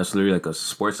life. That's literally like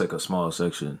sports, like a small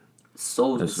section. It's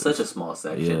such a small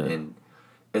section, Yeah. and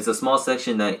it's a small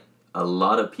section that a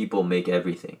lot of people make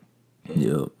everything. And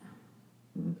Yeah,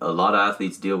 a lot of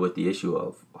athletes deal with the issue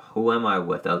of, who am I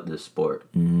without this sport?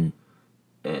 mm-hmm.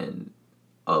 And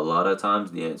a lot of times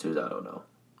the answer is, I don't know.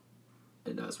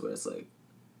 And that's where it's like,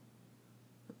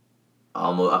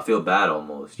 almost, I feel bad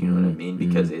almost, you know what I mean?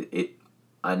 Because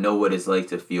I know what it's like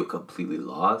to feel completely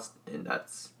lost, and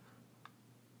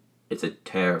it's a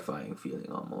terrifying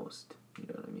feeling almost. You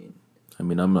know what I mean? I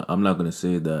mean, I'm not gonna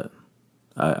say that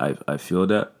I feel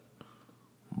that,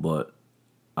 but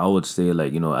I would say,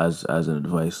 like, as an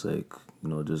advice, like,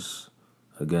 just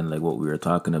again, like what we were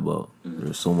talking about.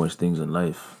 There's so much things in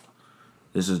life.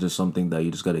 This is just something that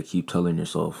you just gotta keep telling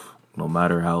yourself, no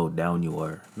matter how down you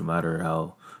are, no matter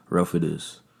how rough it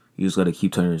is. You just gotta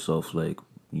keep telling yourself, like,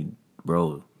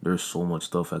 bro, there's so much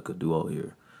stuff I could do out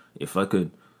here. If I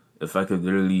could, if I could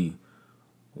literally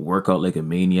work out like a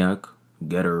maniac,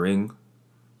 get a ring,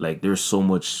 like there's so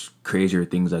much crazier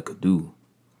things I could do.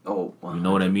 Oh, you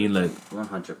know what I mean? Like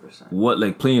 100%. what,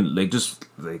 like playing, like just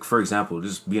like for example,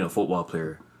 just being a football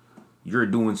player, you're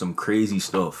doing some crazy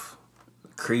stuff,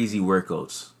 crazy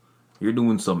workouts. You're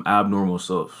doing some abnormal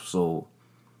stuff. So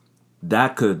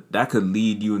that could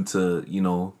lead you into, you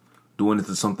know, doing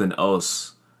into something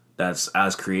else that's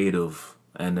as creative,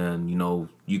 and then, you know,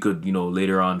 you could, you know,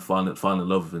 later on fall in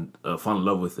love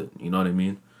with it. You know what I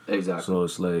mean? Exactly. So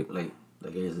it's like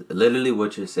it's literally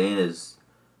what you're saying is,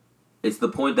 it's the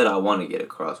point that I want to get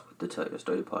across with the Tell Your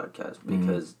Story podcast,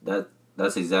 because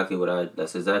that's exactly what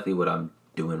I'm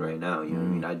doing right now. You know what I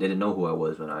mean? I didn't know who I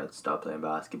was when I stopped playing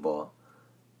basketball.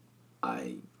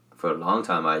 For a long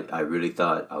time, I really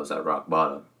thought I was at rock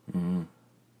bottom. mm-hmm.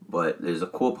 But there's a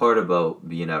cool part about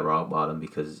being at rock bottom,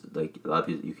 because like a lot of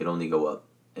people, you can only go up,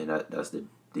 and that's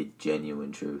the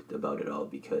genuine truth about it all.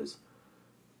 Because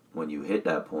when you hit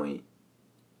that point,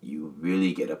 you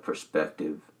really get a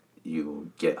perspective.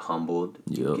 You get humbled.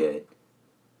 Yep.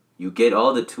 You get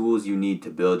all the tools you need to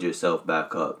build yourself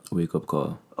back up. Wake up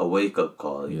call. A wake up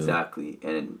call, Yep. exactly.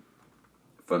 And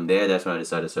from there, that's when I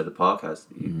decided to start the podcast.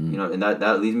 Mm-hmm. You know, and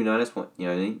that leads me to my next point. You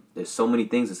know what I mean? There's so many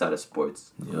things inside of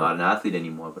sports. Yep. I'm not an athlete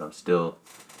anymore, but I'm still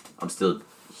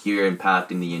here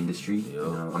impacting the industry. Yep. You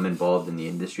know, I'm involved in the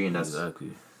industry, and that's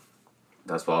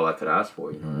all I could ask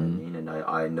for. You know what I mean? And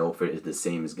I know for the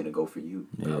same is gonna go for you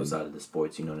outside of the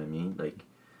sports. You know what I mean? Like,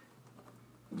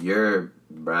 you're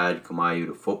Brad Kamayu,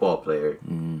 the football player,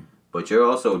 but you're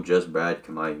also just Brad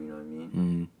Kamayu. You know what I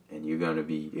mean? And you're gonna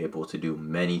be able to do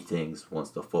many things once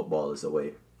the football is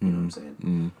away. You know what I'm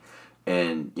saying?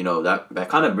 And you know that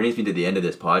kind of brings me to the end of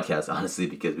this podcast, honestly,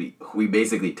 because we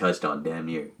basically touched on damn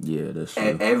near that's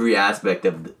true. every aspect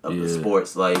of the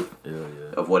sports life,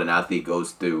 of what an athlete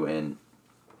goes through. And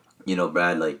you know,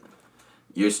 Brad, like,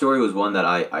 your story was one that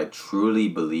I truly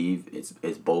believe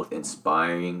it's both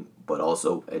inspiring but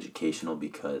also educational,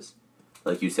 because,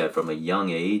 like you said, from a young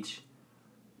age,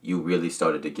 you really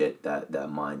started to get that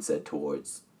mindset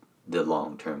towards the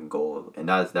long-term goal. And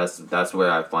that's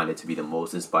where I find it to be the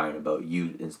most inspiring about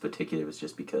you in particular, is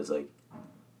just because, like,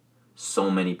 so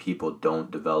many people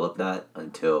don't develop that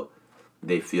until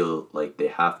they feel like they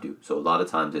have to. So a lot of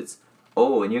times it's,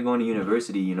 oh, when you're going to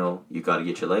university, you know, you got to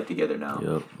get your life together now.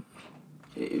 Yep.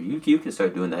 If you can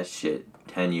start doing that shit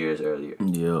 10 years earlier.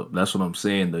 Yep, that's what I'm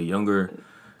saying. The younger,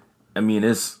 I mean,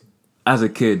 it's, as a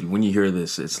kid, when you hear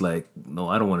this, it's like, no,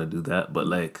 I don't want to do that. But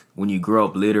like, when you grow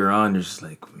up later on, you're just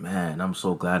like, man, I'm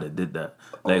so glad I did that.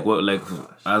 Like, what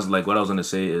I was gonna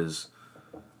say is,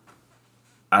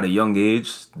 at a young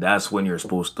age, that's when you're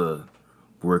supposed to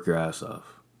work your ass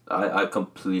off. I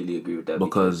completely agree with that.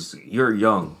 Because you're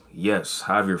young, yes,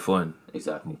 have your fun.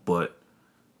 Exactly. But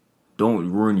don't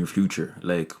ruin your future.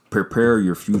 Like, prepare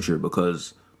your future,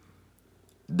 because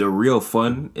the real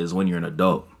fun is when you're an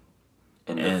adult.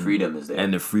 And the freedom is there.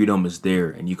 And the freedom is there,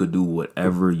 and you could do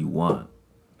whatever you want.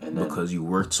 And then, because you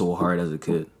worked so hard as a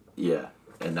kid. Yeah.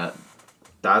 And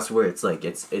that's where it's like,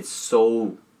 it's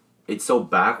so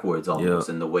backwards almost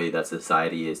in the way that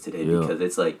society is today, because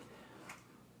it's like,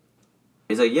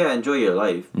 yeah, enjoy your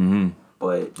life.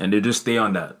 But and they just stay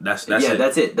on that. That's it.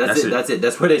 That's it.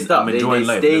 That's where they stop. I'm enjoying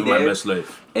life. Stay living there, my best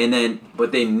life. And then,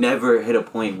 but they never hit a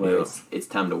point where it's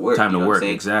time to work. Time to know work, what I'm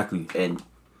saying? exactly. And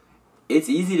it's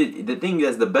easy to. The thing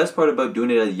is, the best part about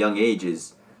doing it at a young age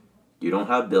is you don't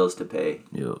have bills to pay.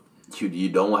 Yep. You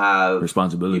don't have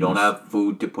responsibilities. You don't have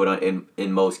food to put on.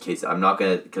 In most cases, I'm not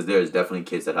gonna, because there's definitely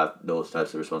kids that have those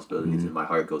types of responsibilities, and my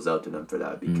heart goes out to them for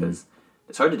that, because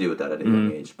it's hard to deal with that at a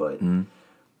young age. But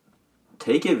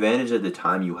take advantage of the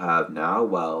time you have now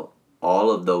while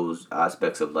all of those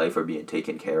aspects of life are being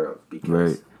taken care of.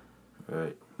 Because,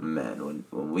 right, man,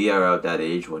 when we are at that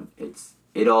age, when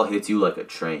it all hits you like a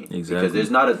train. Exactly. Because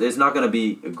there's not going to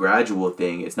be a gradual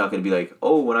thing. It's not going to be like,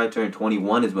 oh, when I turn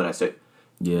 21 is when I start.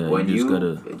 Yeah, when you're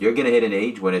going to hit an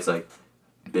age when it's like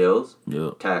bills,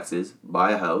 taxes,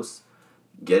 buy a house,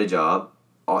 get a job,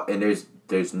 and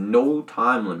there's no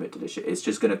time limit to this shit. It's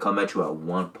just going to come at you at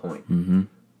one point.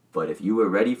 But if you were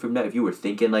ready from that, if you were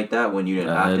thinking like that when you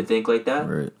didn't have to think like that,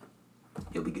 right,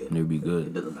 you'll be good. You'll be good.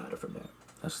 It doesn't matter from there.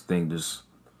 That's the thing.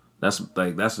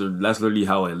 That's literally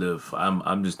how I live.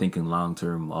 I'm just thinking long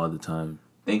term all the time.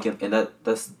 And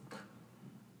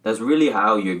that's really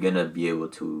how you're gonna be able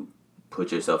to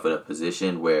put yourself in a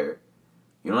position where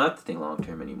you don't have to think long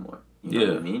term anymore. You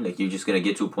know what I mean? Like, you're just gonna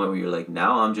get to a point where you're like,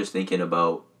 now I'm just thinking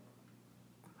about,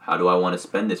 how do I want to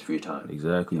spend this free time?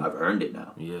 Exactly. I've earned it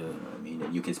now. Yeah. You know what I mean?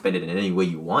 And you can spend it in any way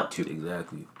you want to.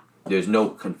 Exactly. there's no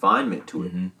confinement to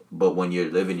it. Mm-hmm. But when you're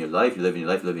living your life,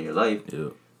 Yeah.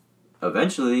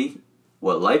 eventually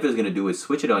what life is going to do is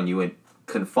switch it on you and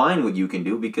confine what you can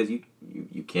do because you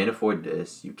can't afford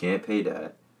this, you can't pay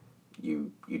that,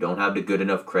 you don't have the good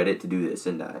enough credit to do this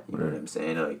and that. You know what I'm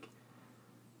saying? Like,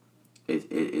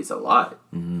 it's a lot.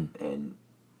 Mm-hmm. And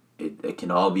it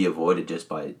can all be avoided just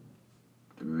by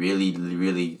really,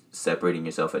 really separating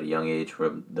yourself at a young age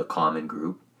from the common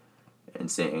group and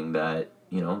saying that,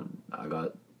 you know, I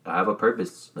have a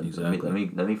purpose. Exactly.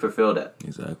 Let me fulfill that.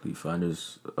 Exactly. Find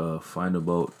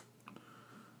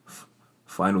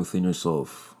within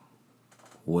yourself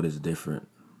what is different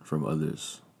from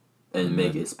others. And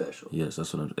make it special. Yes,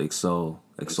 that's what I'm excel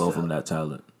from that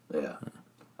talent. Yeah.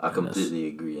 I completely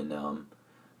agree. And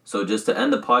so just to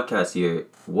end the podcast here,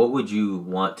 what would you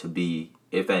want to be,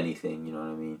 if anything, you know what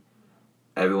I mean?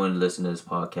 Everyone listening to this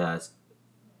podcast,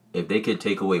 if they could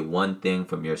take away one thing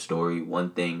from your story,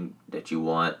 one thing that you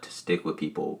want to stick with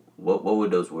people, what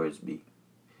would those words be?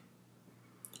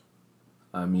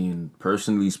 I mean,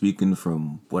 personally speaking,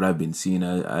 from what I've been seeing,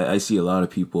 I see a lot of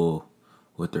people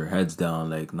with their heads down,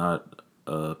 like not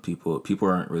people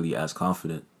aren't really as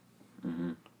confident.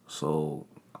 Mm-hmm. So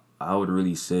I would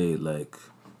really say, like,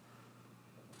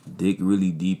 dig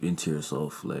really deep into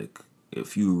yourself. Like,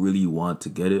 if you really want to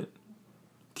get it,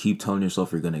 keep telling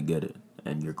yourself you're gonna get it,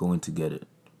 and you're going to get it.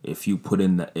 If you put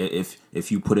in that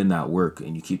if you put in that work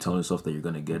and you keep telling yourself that you're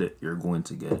gonna get it, you're going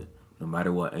to get it. No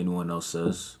matter what anyone else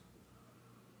says,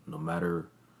 no matter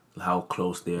how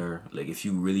close they are. Like, if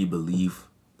you really believe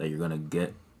that you're gonna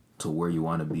get to where you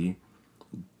want to be,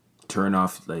 turn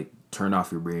off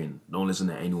your brain. Don't listen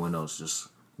to anyone else. Just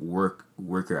work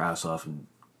your ass off and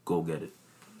go get it.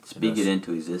 Speak it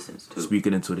into existence too. Speak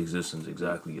it into existence,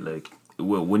 exactly. Like,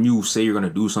 when you say you're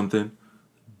gonna do something,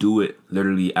 do it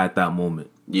literally at that moment.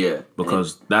 Yeah.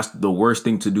 Because that's the worst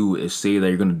thing to do, is say that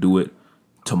you're gonna do it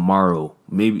tomorrow.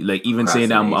 Maybe, like, even saying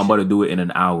that I'm about to do it in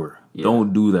an hour. Yeah.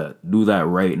 Don't do that. Do that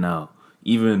right now.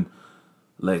 Even,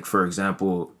 like, for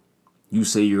example, you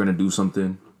say you're gonna do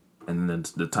something, and then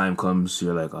the time comes,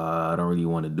 you're like, I don't really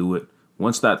want to do it.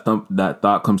 Once that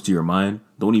thought comes to your mind,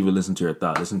 don't even listen to your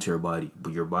thought. Listen to your body.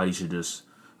 But your body should just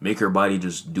make your body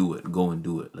just do it. Go and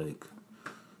do it. Like,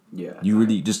 yeah, you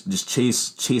really just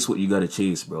chase what you gotta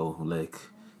chase, bro. Like,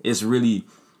 it's really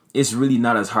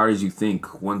not as hard as you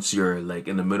think once you're, like,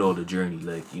 in the middle of the journey.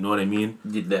 Like, you know what I mean?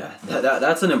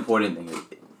 That's an important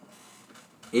thing.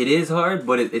 It is hard,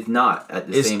 but it's not at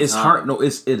the same time. It's hard. No,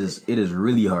 it is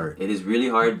really hard. It is really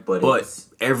hard, but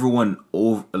everyone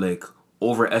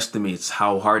overestimates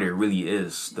how hard it really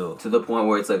is still. To the point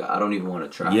where it's like, I don't even want to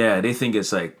try. Yeah, they think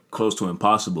it's, like, close to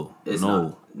impossible.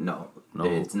 No,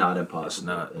 it's not impossible. It's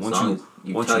not. Once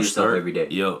you tell yourself every day.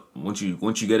 Yo, once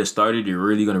you get it started, you're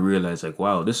really gonna realize, like,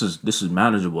 wow, this is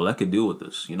manageable. I can deal with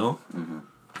this. You know. Mm-hmm.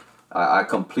 I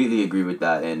completely agree with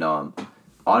that, and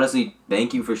honestly,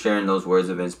 thank you for sharing those words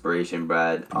of inspiration,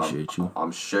 Brad. Appreciate you.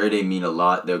 I'm sure they mean a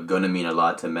lot. They're gonna mean a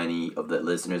lot to many of the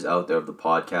listeners out there of the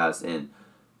podcast, and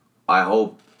I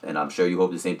hope, and I'm sure you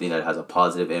hope the same thing, that it has a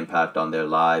positive impact on their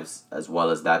lives. As well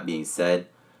as that being said,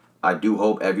 I do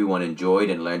hope everyone enjoyed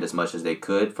and learned as much as they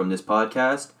could from this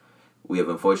podcast. We have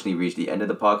unfortunately reached the end of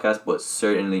the podcast, but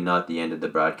certainly not the end of the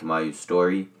Brad Kamayu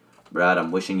story. Brad,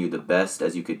 I'm wishing you the best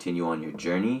as you continue on your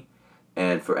journey.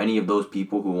 And for any of those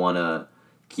people who want to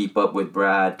keep up with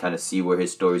Brad, kind of see where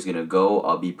his story is going to go,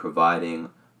 I'll be providing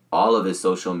all of his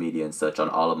social media and such on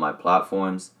all of my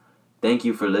platforms. Thank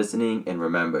you for listening, and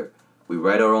remember, we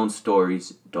write our own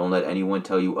stories. Don't let anyone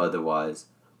tell you otherwise.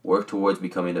 Work towards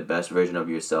becoming the best version of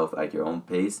yourself at your own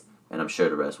pace, and I'm sure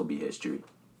the rest will be history.